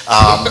almost.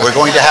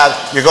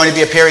 You're going to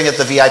be appearing at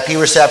the VIP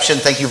reception.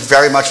 Thank you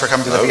very much for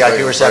coming to the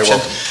VIP reception.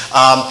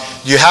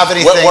 Do you have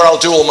anything? Where I'll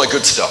do all my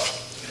good stuff.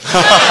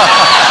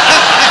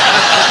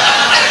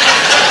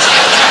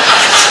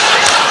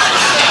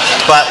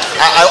 But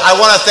I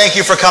want to thank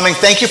you for coming.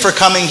 Thank you for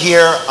coming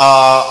here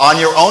on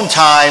your own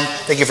time.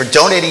 Thank you for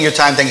donating your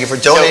time. Thank you for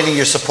donating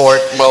your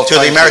support to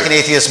the American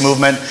Atheist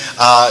movement.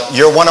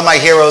 You're one of my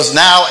heroes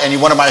now, and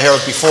you're one of my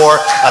heroes before.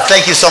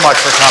 Thank you so much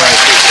for coming.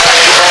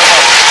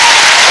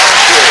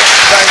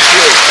 Thank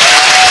you. Thank you.